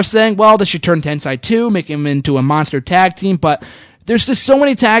people are saying, well, they should turn Tensai 2, make him into a monster tag team, but there's just so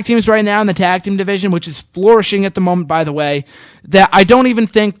many tag teams right now in the tag team division, which is flourishing at the moment, by the way, that I don't even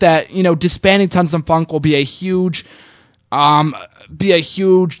think that, disbanding Tons of Funk will be a huge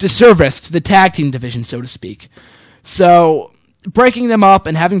disservice to the tag team division, so to speak. So, breaking them up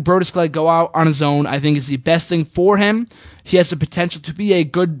and having Brodus Clay go out on his own, I think is the best thing for him. He has the potential to be a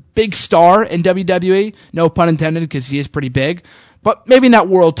good, big star in WWE, no pun intended, because he is pretty big, but maybe not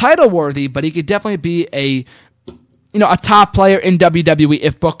world title worthy, but he could definitely be a top player in WWE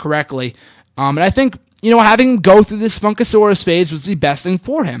if booked correctly. And I think, having him go through this Funkasaurus phase was the best thing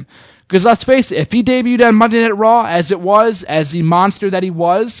for him. Because let's face it, if he debuted on Monday Night Raw as the monster that he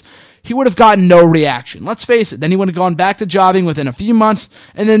was, he would have gotten no reaction. Let's face it, then he would have gone back to jobbing within a few months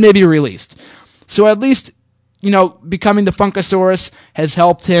and then maybe released. So at least, becoming the Funkasaurus has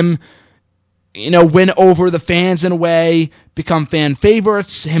helped him, win over the fans in a way, become fan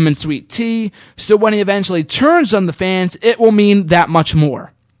favorites, him and Sweet Tea. So when he eventually turns on the fans, it will mean that much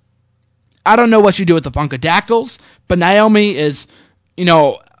more. I don't know what you do with the Funkadactyls, but Naomi is,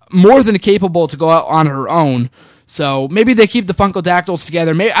 more than capable to go out on her own. So maybe they keep the Funkadactyls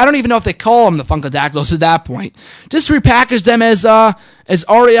together. Maybe, I don't even know if they call them the Funkadactyls at that point. Just repackage them as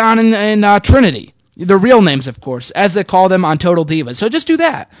Ariane and Trinity. The real names, of course, as they call them on Total Divas. So just do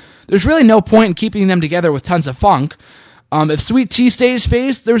that. There's really no point in keeping them together with Tons of Funk. If Sweet Tea stays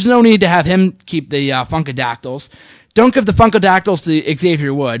face, there's no need to have him keep the Funkadactyls. Don't give the Funkadactyls to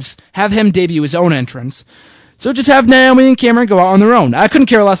Xavier Woods. Have him debut his own entrance. So just have Naomi and Cameron go out on their own. I couldn't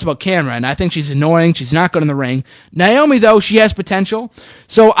care less about Cameron. I think she's annoying. She's not good in the ring. Naomi, though, she has potential.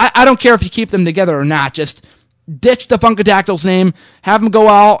 So I don't care if you keep them together or not. Just ditch the Funkadactyls name. Have them go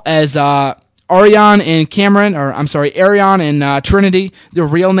out as Ariane and Cameron, Ariane and Trinity, their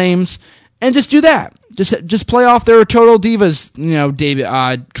real names, and just do that. Just play off their Total Divas,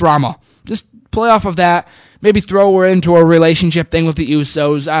 drama. Just play off of that. Maybe throw her into a relationship thing with the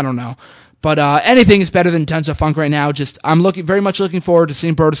Usos. I don't know. But anything is better than Tons of Funk right now. I'm very much looking forward to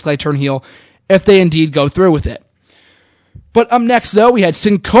seeing Brodus Clay turn heel if they indeed go through with it. But up next, though, we had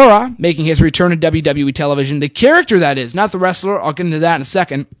Sin Cara making his return to WWE television. The character, that is, not the wrestler. I'll get into that in a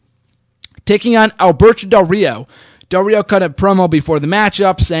second. Taking on Alberto Del Rio. Del Rio cut a promo before the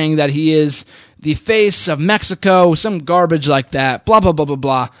matchup saying that he is the face of Mexico, some garbage like that, blah, blah, blah, blah,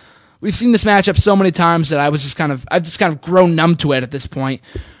 blah. We've seen this matchup so many times that I've just kind of grown numb to it at this point.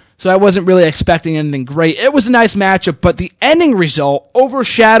 So I wasn't really expecting anything great. It was a nice matchup, but the ending result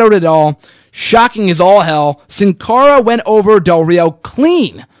overshadowed it all. Shocking as all hell. Sin Cara went over Del Rio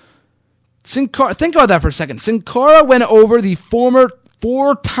clean. Think about that for a second. Sin Cara went over the former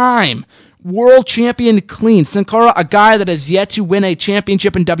 4-time world champion clean. Sin Cara, a guy that has yet to win a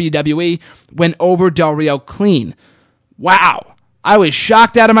championship in WWE, went over Del Rio clean. Wow. I was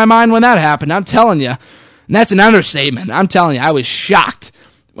shocked out of my mind when that happened. I'm telling you. And that's an understatement. I'm telling you, I was shocked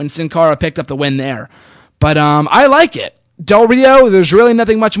when Sin Cara picked up the win there. But I like it. Del Rio, there's really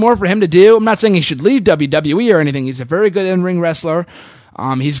nothing much more for him to do. I'm not saying he should leave WWE or anything. He's a very good in-ring wrestler.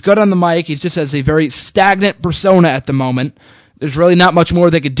 He's good on the mic. He just has a very stagnant persona at the moment. There's really not much more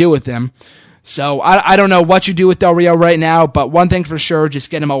they could do with him. So I don't know what you do with Del Rio right now, but one thing for sure,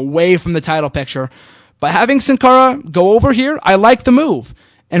 just get him away from the title picture. But having Sin Cara go over here, I like the move.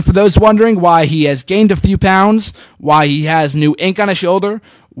 And for those wondering why he has gained a few pounds, why he has new ink on his shoulder,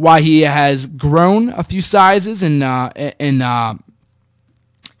 why he has grown a few sizes in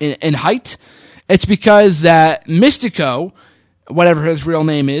height, it's because that Mystico, whatever his real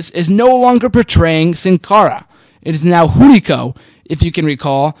name is no longer portraying Sin Cara. It is now Hunico, if you can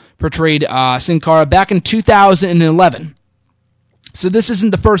recall, portrayed Sin Cara back in 2011. So this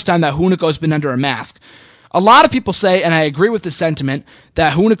isn't the first time that Hunico has been under a mask. A lot of people say, and I agree with the sentiment,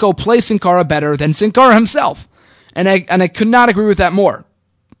 that Hunico plays Sin Cara better than Sin Cara himself. And I could not agree with that more,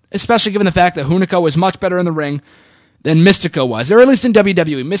 especially given the fact that Hunico is much better in the ring than Mystico was, or at least in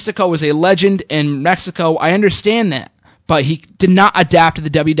WWE. Mystico was a legend in Mexico. I understand that, but he did not adapt to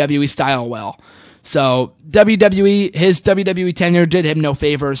the WWE style well. So his WWE tenure did him no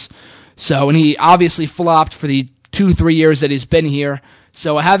favors. So, and he obviously flopped for the 2-3 years that he's been here.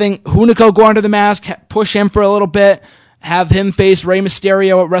 So having Hunico go under the mask, push him for a little bit, have him face Rey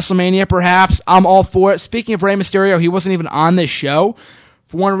Mysterio at WrestleMania perhaps, I'm all for it. Speaking of Rey Mysterio, he wasn't even on this show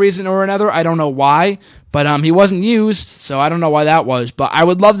for one reason or another. I don't know why, but he wasn't used, so I don't know why that was. But I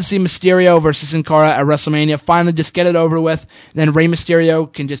would love to see Mysterio versus Sin Cara at WrestleMania. Finally just get it over with. Then Rey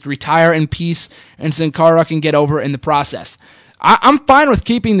Mysterio can just retire in peace, and Sin Cara can get over in the process. I'm fine with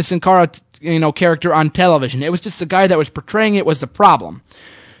keeping the Sin Cara character on television. It was just the guy that was portraying it was the problem.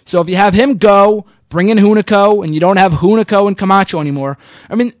 So if you have him go, bring in Hunico, and you don't have Hunico and Camacho anymore.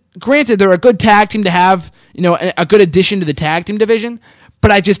 I mean, granted, they're a good tag team to have, a good addition to the tag team division,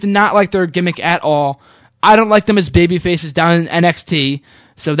 but I just did not like their gimmick at all. I don't like them as baby faces down in NXT,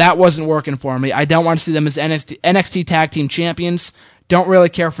 so that wasn't working for me. I don't want to see them as NXT tag team champions. Don't really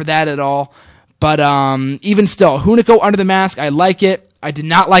care for that at all. But even still, Hunico under the mask, I like it. I did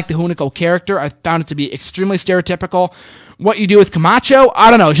not like the Hunico character. I found it to be extremely stereotypical. What you do with Camacho, I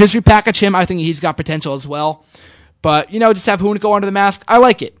don't know. Just repackage him. I think he's got potential as well. But, just have Hunico under the mask. I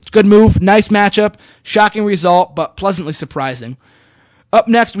like it. It's a good move. Nice matchup. Shocking result, but pleasantly surprising. Up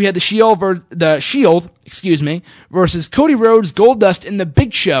next, we had the Shield versus Cody Rhodes, Goldust, and The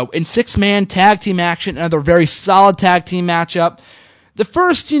Big Show in 6-man tag team action. Another very solid tag team matchup. The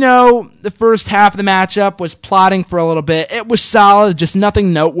first half of the matchup was plodding for a little bit. It was solid, just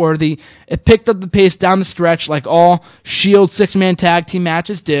nothing noteworthy. It picked up the pace down the stretch like all Shield 6-man tag team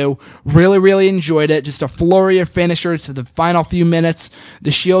matches do. Really, really enjoyed it. Just a flurry of finishers to the final few minutes.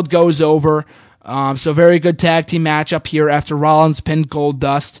 The Shield goes over. So very good tag team matchup here after Rollins pinned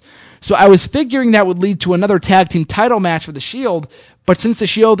Goldust. So I was figuring that would lead to another tag team title match for the Shield, but since the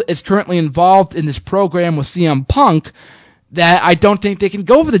Shield is currently involved in this program with CM Punk, that I don't think they can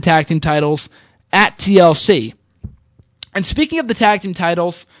go for the tag team titles at TLC. And speaking of the tag team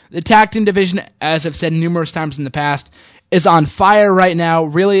titles, the tag team division, as I've said numerous times in the past, is on fire right now.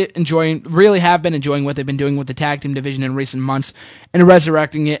 Really have been enjoying what they've been doing with the tag team division in recent months and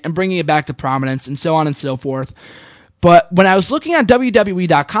resurrecting it and bringing it back to prominence and so on and so forth. But when I was looking at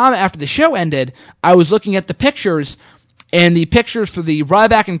WWE.com after the show ended, I was looking at the pictures, and the pictures for the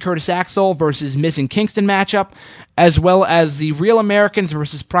Ryback and Curtis Axel versus Miz and Kingston matchup, as well as the Real Americans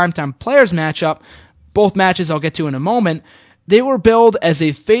versus Primetime Players matchup, both matches I'll get to in a moment, they were billed as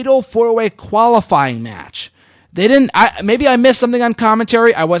a fatal 4-way qualifying match. They didn't. Maybe I missed something on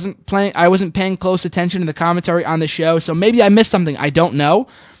commentary. I wasn't paying close attention to the commentary on the show, so maybe I missed something. I don't know.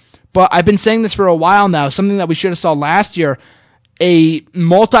 But I've been saying this for a while now. Something that we should have saw last year: a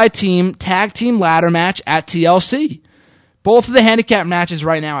multi-team tag team ladder match at TLC. Both of the handicap matches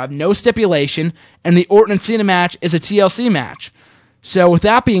right now have no stipulation, and the Orton and Cena match is a TLC match. So with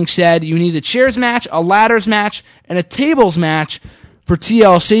that being said, you need a chairs match, a ladders match, and a tables match for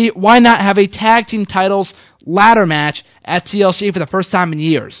TLC. Why not have a tag team titles ladder match at TLC for the first time in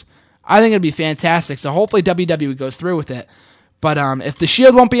years? I think it'd be fantastic. So hopefully WWE goes through with it. But if the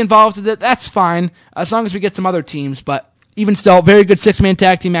Shield won't be involved with it, that's fine, as long as we get some other teams. But even still, very good 6-man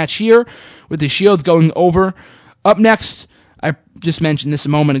tag team match here with the Shield going over. Up next, I just mentioned this a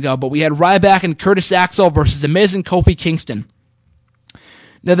moment ago, but we had Ryback and Curtis Axel versus The Miz and Kofi Kingston.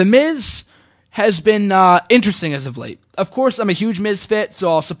 Now, The Miz has been interesting as of late. Of course, I'm a huge Miz fit, so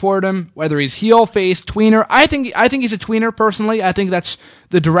I'll support him, whether he's heel, face, tweener. I think he's a tweener, personally. I think that's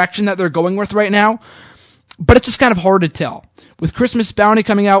the direction that they're going with right now. But it's just kind of hard to tell. With Christmas Bounty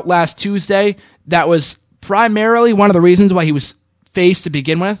coming out last Tuesday, that was primarily one of the reasons why he was face to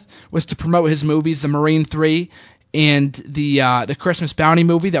begin with, was to promote his movies, The Marine 3 and the Christmas Bounty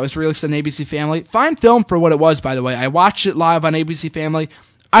movie that was released on ABC Family. Fine film for what it was, by the way. I watched it live on ABC Family.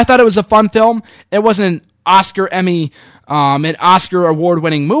 I thought it was a fun film. It wasn't an Oscar, Emmy an Oscar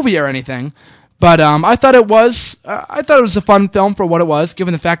award-winning movie or anything. But I thought it was a fun film for what it was,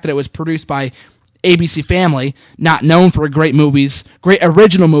 given the fact that it was produced by ABC Family, not known for great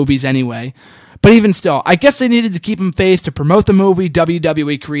original movies anyway. But even still, I guess they needed to keep him face to promote the movie.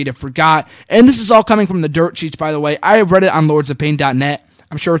 WWE Creative forgot. And this is all coming from the dirt sheets, by the way. I have read it on lordsofpain.net.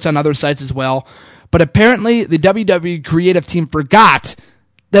 I'm sure it's on other sites as well. But apparently, the WWE Creative team forgot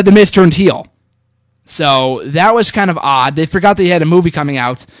that The Miz turned heel. So that was kind of odd. They forgot that he had a movie coming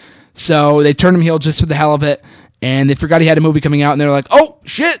out. So they turned him heel just for the hell of it. And they forgot he had a movie coming out. And they're like, oh,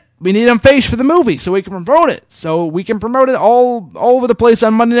 shit, we need him face for the movie so we can promote it. So we can promote it all over the place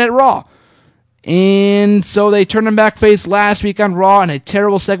on Monday Night Raw. And so they turned him back face last week on Raw in a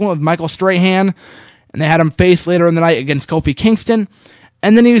terrible segment with Michael Strahan. And they had him face later in the night against Kofi Kingston.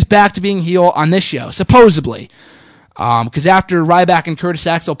 And then he was back to being heel on this show, supposedly. Because after Ryback and Curtis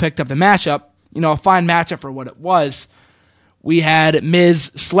Axel picked up the matchup, a fine matchup for what it was, we had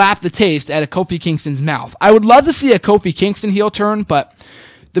Miz slap the taste out of Kofi Kingston's mouth. I would love to see a Kofi Kingston heel turn, but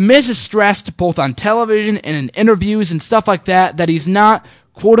the Miz is stressed both on television and in interviews and stuff like that he's not,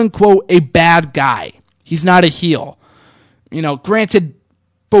 quote-unquote, a bad guy. He's not a heel. Granted,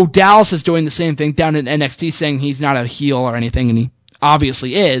 Bo Dallas is doing the same thing down in NXT, saying he's not a heel or anything, and he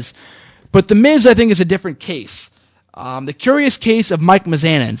obviously is. But The Miz, I think, is a different case. The curious case of Mike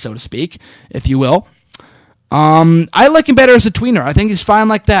Mizanin, so to speak, if you will. I like him better as a tweener. I think he's fine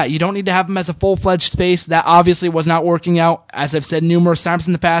like that. You don't need to have him as a full-fledged face. That obviously was not working out. As I've said numerous times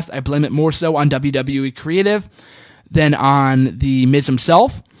in the past, I blame it more so on WWE Creative than on the Miz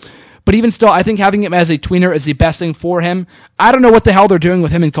himself. But even still, I think having him as a tweener is the best thing for him. I don't know what the hell they're doing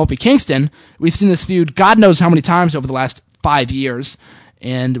with him and Kofi Kingston. We've seen this feud God knows how many times over the last 5 years.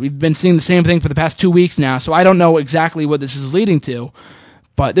 And we've been seeing the same thing for the past 2 weeks now, so I don't know exactly what this is leading to.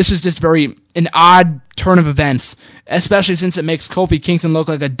 But this is just an odd turn of events, especially since it makes Kofi Kingston look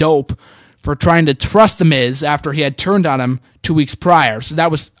like a dope for trying to trust The Miz after he had turned on him 2 weeks prior. So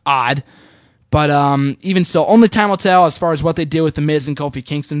that was odd. But even still, only time will tell as far as what they did with The Miz and Kofi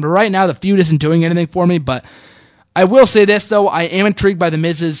Kingston. But right now, the feud isn't doing anything for me. But I will say this, though. I am intrigued by The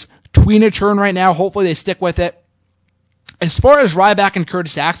Miz's tweener turn right now. Hopefully they stick with it. As far as Ryback and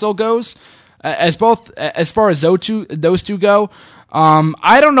Curtis Axel goes, as far as those two go,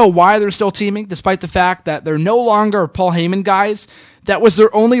 I don't know why they're still teaming, despite the fact that they're no longer Paul Heyman guys. That was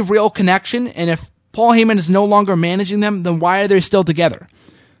their only real connection, and if Paul Heyman is no longer managing them, then why are they still together?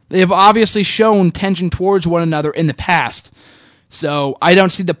 They have obviously shown tension towards one another in the past, so I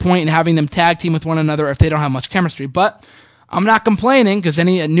don't see the point in having them tag team with one another if they don't have much chemistry. But I'm not complaining, because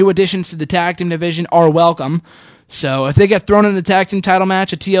any new additions to the tag team division are welcome. So if they get thrown in the tag team title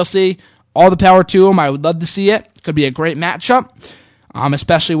match at TLC, all the power to them. I would love to see it. Could be a great matchup.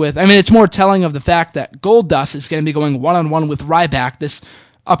 Especially with, it's more telling of the fact that Goldust is going to be going one-on-one with Ryback this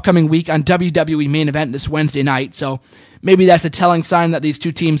upcoming week on WWE Main Event this Wednesday night. So maybe that's a telling sign that these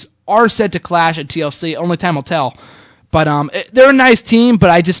two teams are set to clash at TLC. Only time will tell. But they're a nice team, but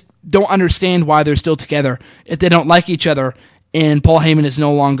I just don't understand why they're still together if they don't like each other and Paul Heyman is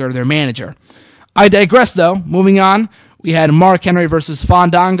no longer their manager. I digress, though. Moving on, we had Mark Henry versus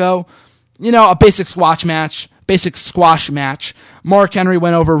Fandango. A basic squash match. Mark Henry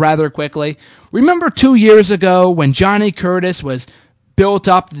went over rather quickly. Remember 2 years ago when Johnny Curtis was built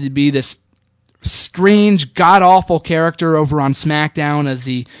up to be this strange, god-awful character over on SmackDown as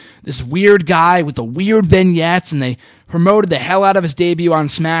this weird guy with the weird vignettes, and they promoted the hell out of his debut on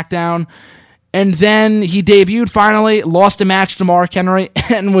SmackDown. And then he debuted finally, lost a match to Mark Henry,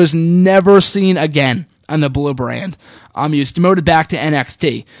 and was never seen again on the Blue brand. He was demoted back to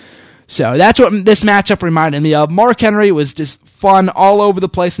NXT. So that's what this matchup reminded me of. Mark Henry was just fun all over the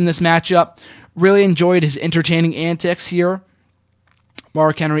place in this matchup. Really enjoyed his entertaining antics here.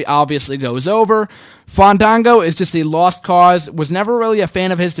 Mark Henry obviously goes over. Fandango is just a lost cause. Was never really a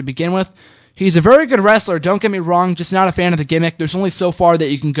fan of his to begin with. He's a very good wrestler, don't get me wrong, just not a fan of the gimmick. There's only so far that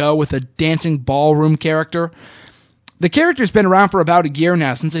you can go with a dancing ballroom character. The character's been around for about a year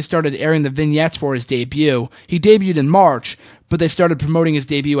now since they started airing the vignettes for his debut. He debuted in March, but they started promoting his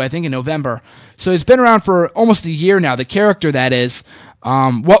debut, I think, in November. So he's been around for almost a year now, the character, that is.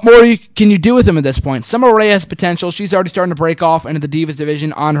 What more can you do with him at this point? Summer Rae has potential. She's already starting to break off into the Divas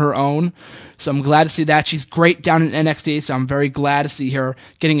division on her own. So I'm glad to see that. She's great down in NXT, so I'm very glad to see her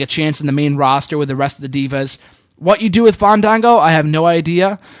getting a chance in the main roster with the rest of the Divas. What you do with Fandango, I have no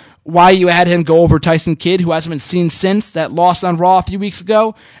idea. Why you had him go over Tyson Kidd, who hasn't been seen since that lost on Raw a few weeks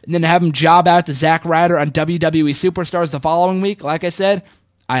ago, and then have him job out to Zack Ryder on WWE Superstars the following week, like I said,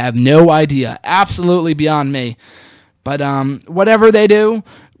 I have no idea. Absolutely beyond me. But whatever they do,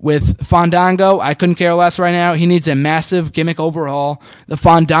 with Fandango. I couldn't care less right now. He needs a massive gimmick overhaul. The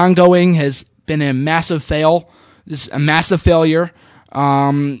Fandangoing has been a massive fail, just a massive failure.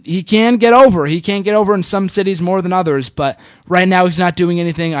 He can get over. He can get over in some cities more than others, but right now he's not doing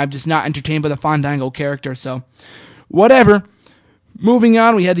anything. I'm just not entertained by the Fandango character, so whatever. Moving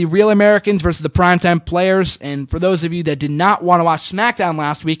on, we had the Real Americans versus the Primetime Players, and for those of you that did not want to watch SmackDown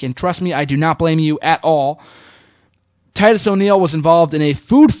last week, and trust me, I do not blame you at all, Titus O'Neil was involved in a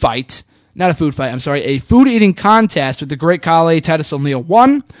food eating contest with the Great Khali. Titus O'Neil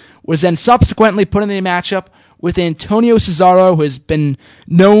won, was then subsequently put in a matchup with Antonio Cesaro, who has been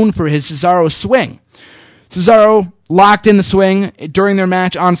known for his Cesaro swing. Cesaro locked in the swing during their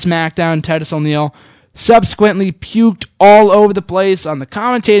match on SmackDown. Titus O'Neil subsequently puked all over the place, on the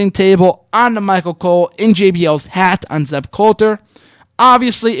commentating table, onto Michael Cole, in JBL's hat, on Zeb Coulter.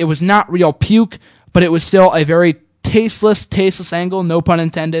 Obviously, it was not real puke, but it was still a very tasteless angle, no pun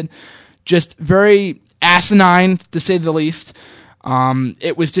intended. Just very asinine, to say the least.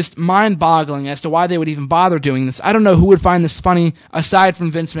 It was just mind-boggling as to why they would even bother doing this. I don't know who would find this funny, aside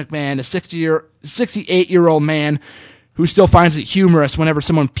from Vince McMahon, a 68-year-old man who still finds it humorous whenever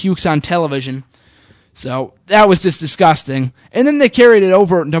someone pukes on television. So that was just disgusting. And then they carried it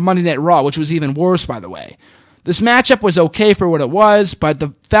over to Monday Night Raw, which was even worse, by the way. This matchup was okay for what it was, but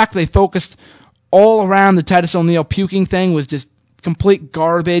the fact they focused all around the Titus O'Neil puking thing was just complete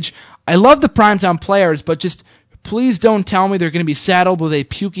garbage. I love the Primetime Players, but just please don't tell me they're going to be saddled with a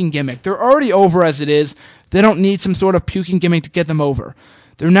puking gimmick. They're already over as it is. They don't need some sort of puking gimmick to get them over.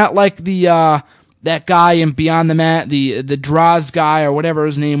 They're not like the that guy in Beyond the Mat, the Droz guy or whatever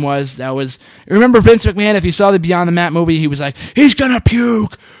his name was. Remember Vince McMahon, if you saw the Beyond the Mat movie, he was like, he's gonna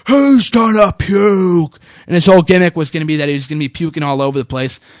puke! Who's gonna puke? And his whole gimmick was going to be that he was going to be puking all over the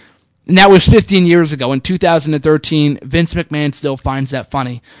place. And that was 15 years ago. In 2013, Vince McMahon still finds that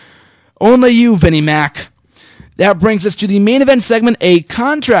funny. Only you, Vinnie Mac. That brings us to the main event segment, a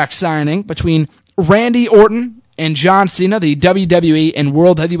contract signing between Randy Orton and John Cena, the WWE and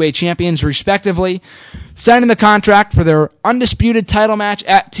World Heavyweight Champions, respectively, signing the contract for their undisputed title match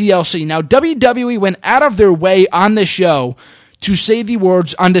at TLC. Now, WWE went out of their way on this show to say the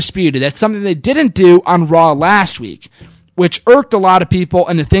words undisputed. That's something they didn't do on Raw last week, which irked a lot of people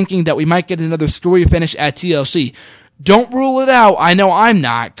into thinking that we might get another story finish at TLC. Don't rule it out. I know I'm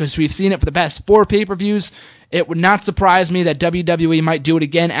not, because we've seen it for the past 4 pay-per-views. It would not surprise me that WWE might do it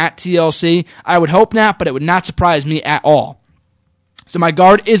again at TLC. I would hope not, but it would not surprise me at all. So my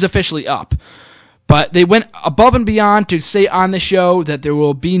guard is officially up. But they went above and beyond to say on the show that there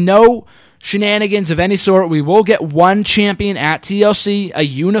will be no shenanigans of any sort. We will get one champion at TLC, a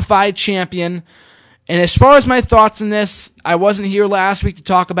unified champion. And as far as my thoughts on this, I wasn't here last week to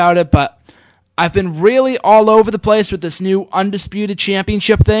talk about it, but I've been really all over the place with this new undisputed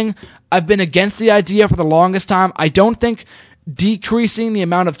championship thing. I've been against the idea for the longest time. I don't think decreasing the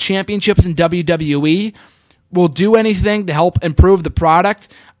amount of championships in WWE will do anything to help improve the product.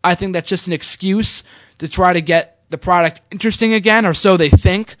 I think that's just an excuse to try to get the product interesting again, or so they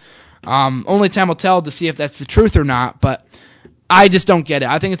think. Only time will tell to see if that's the truth or not, but I just don't get it.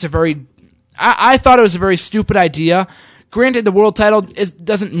 I think it's I thought it was a very stupid idea. Granted, the world title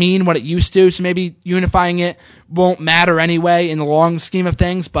doesn't mean what it used to, so maybe unifying it won't matter anyway in the long scheme of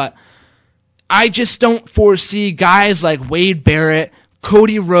things, but I just don't foresee guys like Wade Barrett,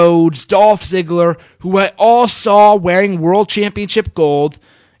 Cody Rhodes, Dolph Ziggler, who I all saw wearing World Championship gold,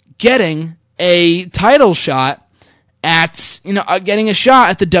 getting a title shot at, getting a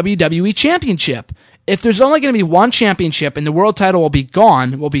shot at the WWE Championship. If there's only going to be one championship and the world title will be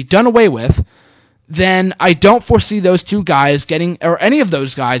gone, will be done away with, then I don't foresee those two guys getting, or any of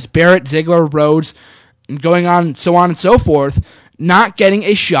those guys, Barrett, Ziggler, Rhodes, and going on, so on and so forth, not getting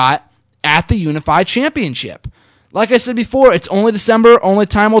a shot at the Unified Championship. Like I said before, it's only December, only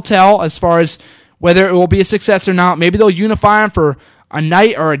time will tell as far as whether it will be a success or not. Maybe they'll unify them for a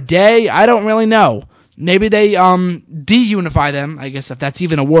night or a day, I don't really know. Maybe they de-unify them, I guess if that's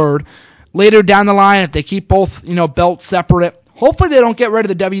even a word, later down the line if they keep both, belts separate. Hopefully they don't get rid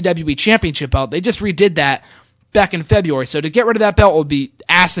of the WWE Championship belt. They just redid that back in February. So to get rid of that belt would be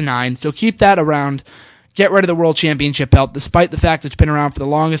asinine. So keep that around. Get rid of the World Championship belt, despite the fact it's been around for the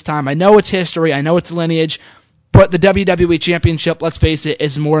longest time. I know it's history. I know it's lineage. But the WWE Championship, let's face it,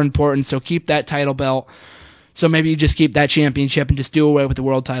 is more important. So keep that title belt. So maybe you just keep that championship and just do away with the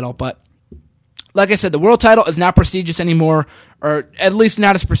world title. But like I said, the world title is not prestigious anymore, or at least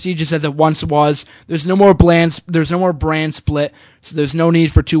not as prestigious as it once was. There's no more brand split, so there's no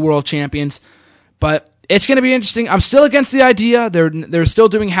need for 2 world champions. But it's going to be interesting. I'm still against the idea. They're still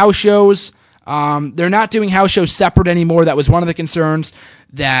doing house shows. They're not doing house shows separate anymore. That was one of the concerns,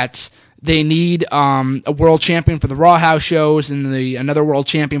 that they need a world champion for the Raw house shows and another world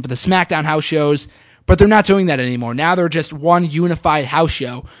champion for the SmackDown house shows, but they're not doing that anymore. Now they're just one unified house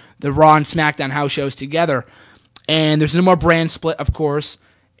show, the Raw and SmackDown house shows together. And there's no more brand split, of course.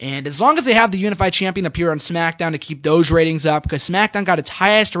 And as long as they have the unified champion appear on SmackDown to keep those ratings up, because SmackDown got its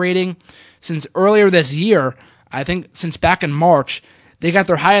highest rating since earlier this year, I think since back in March. They got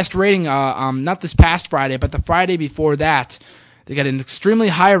their highest rating, not this past Friday, but the Friday before that. They got an extremely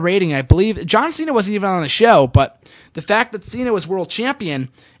high rating. I believe John Cena wasn't even on the show, but the fact that Cena was world champion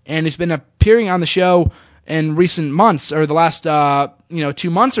and has been appearing on the show in recent months, or the last 2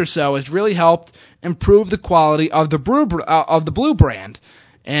 months or so, has really helped improve the quality of the Blue brand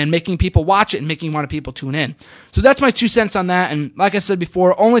and making people watch it and making want people tune in. So that's my 2 cents on that. And like I said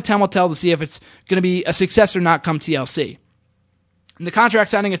before, only time will tell to see if it's going to be a success or not come TLC. And the contract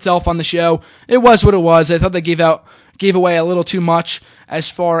signing itself on the show, it was what it was. I thought they gave away a little too much as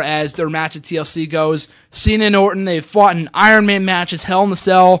far as their match at TLC goes. Cena and Orton, they've fought in Iron Man matches, Hell in a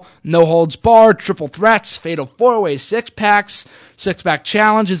Cell, no holds barred, triple threats, fatal 4-way, 6-packs, 6-pack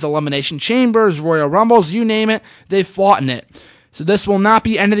challenges, elimination chambers, Royal Rumbles, you name it, they've fought in it. So this will not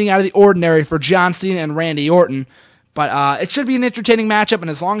be anything out of the ordinary for John Cena and Randy Orton. But it should be an entertaining matchup, and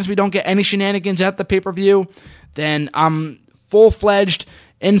as long as we don't get any shenanigans at the pay-per-view, then I'm full-fledged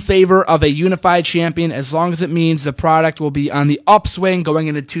in favor of a unified champion, as long as it means the product will be on the upswing going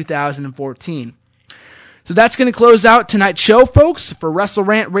into 2014. So that's going to close out tonight's show, folks, for Wrestle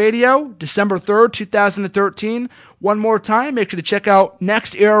Rant Radio, December 3rd, 2013. One more time, make sure to check out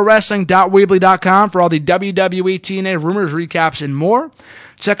nextEraWrestling.weebly.com for all the WWE TNA rumors, recaps, and more.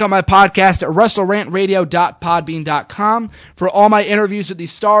 Check out my podcast at WrestleRantRadio.podbean.com for all my interviews with the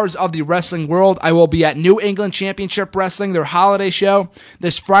stars of the wrestling world. I will be at New England Championship Wrestling, their holiday show,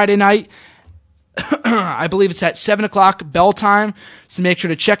 this Friday night. I believe it's at 7 o'clock bell time, so make sure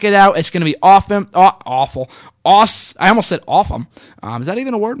to check it out. It's going to be awesome. I almost said awesome. Is that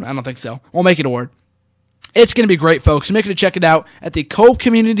even a word? I don't think so. We'll make it a word. It's going to be great, folks. So make sure to check it out at the Cove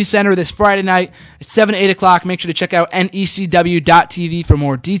Community Center this Friday night at 7 to 8 o'clock. Make sure to check out necw.tv for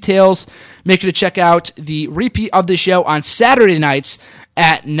more details. Make sure to check out the repeat of the show on Saturday nights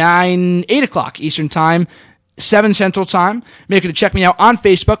at 8 o'clock Eastern Time, 7 Central Time. Make sure to check me out on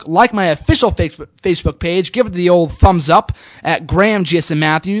Facebook, like my official Facebook page, give it the old thumbs up at Graham GSM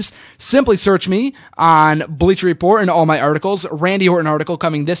Matthews. Simply search me on Bleacher Report and all my articles. Randy Orton article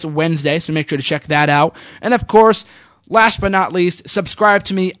coming this Wednesday, so make sure to check that out. And of course, last but not least, subscribe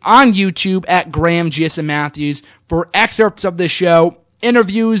to me on YouTube at Graham GSM Matthews for excerpts of this show,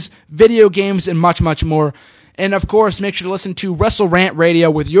 interviews, video games, and much, much more. And, of course, make sure to listen to Wrestle Rant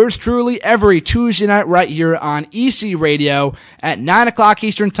Radio with yours truly every Tuesday night right here on EC Radio at 9 o'clock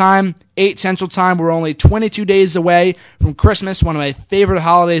Eastern Time, 8 Central Time. We're only 22 days away from Christmas, one of my favorite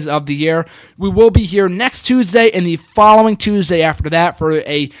holidays of the year. We will be here next Tuesday and the following Tuesday after that for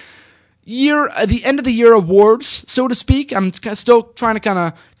the end of the year awards, so to speak. I'm still trying to kind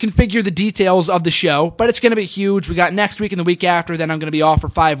of configure the details of the show, but it's going to be huge. We got next week and the week after, then I'm going to be off for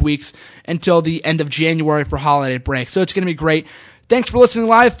 5 weeks until the end of January for holiday break. So it's going to be great. Thanks for listening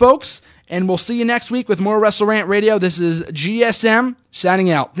live, folks, and we'll see you next week with more Wrestle Rant Radio. This is GSM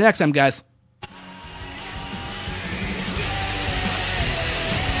signing out. Next time, guys.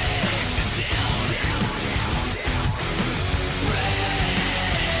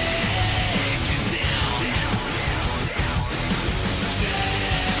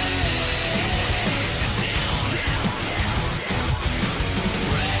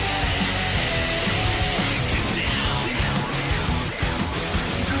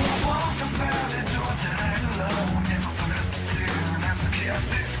 Yes,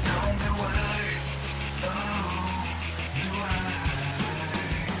 they stone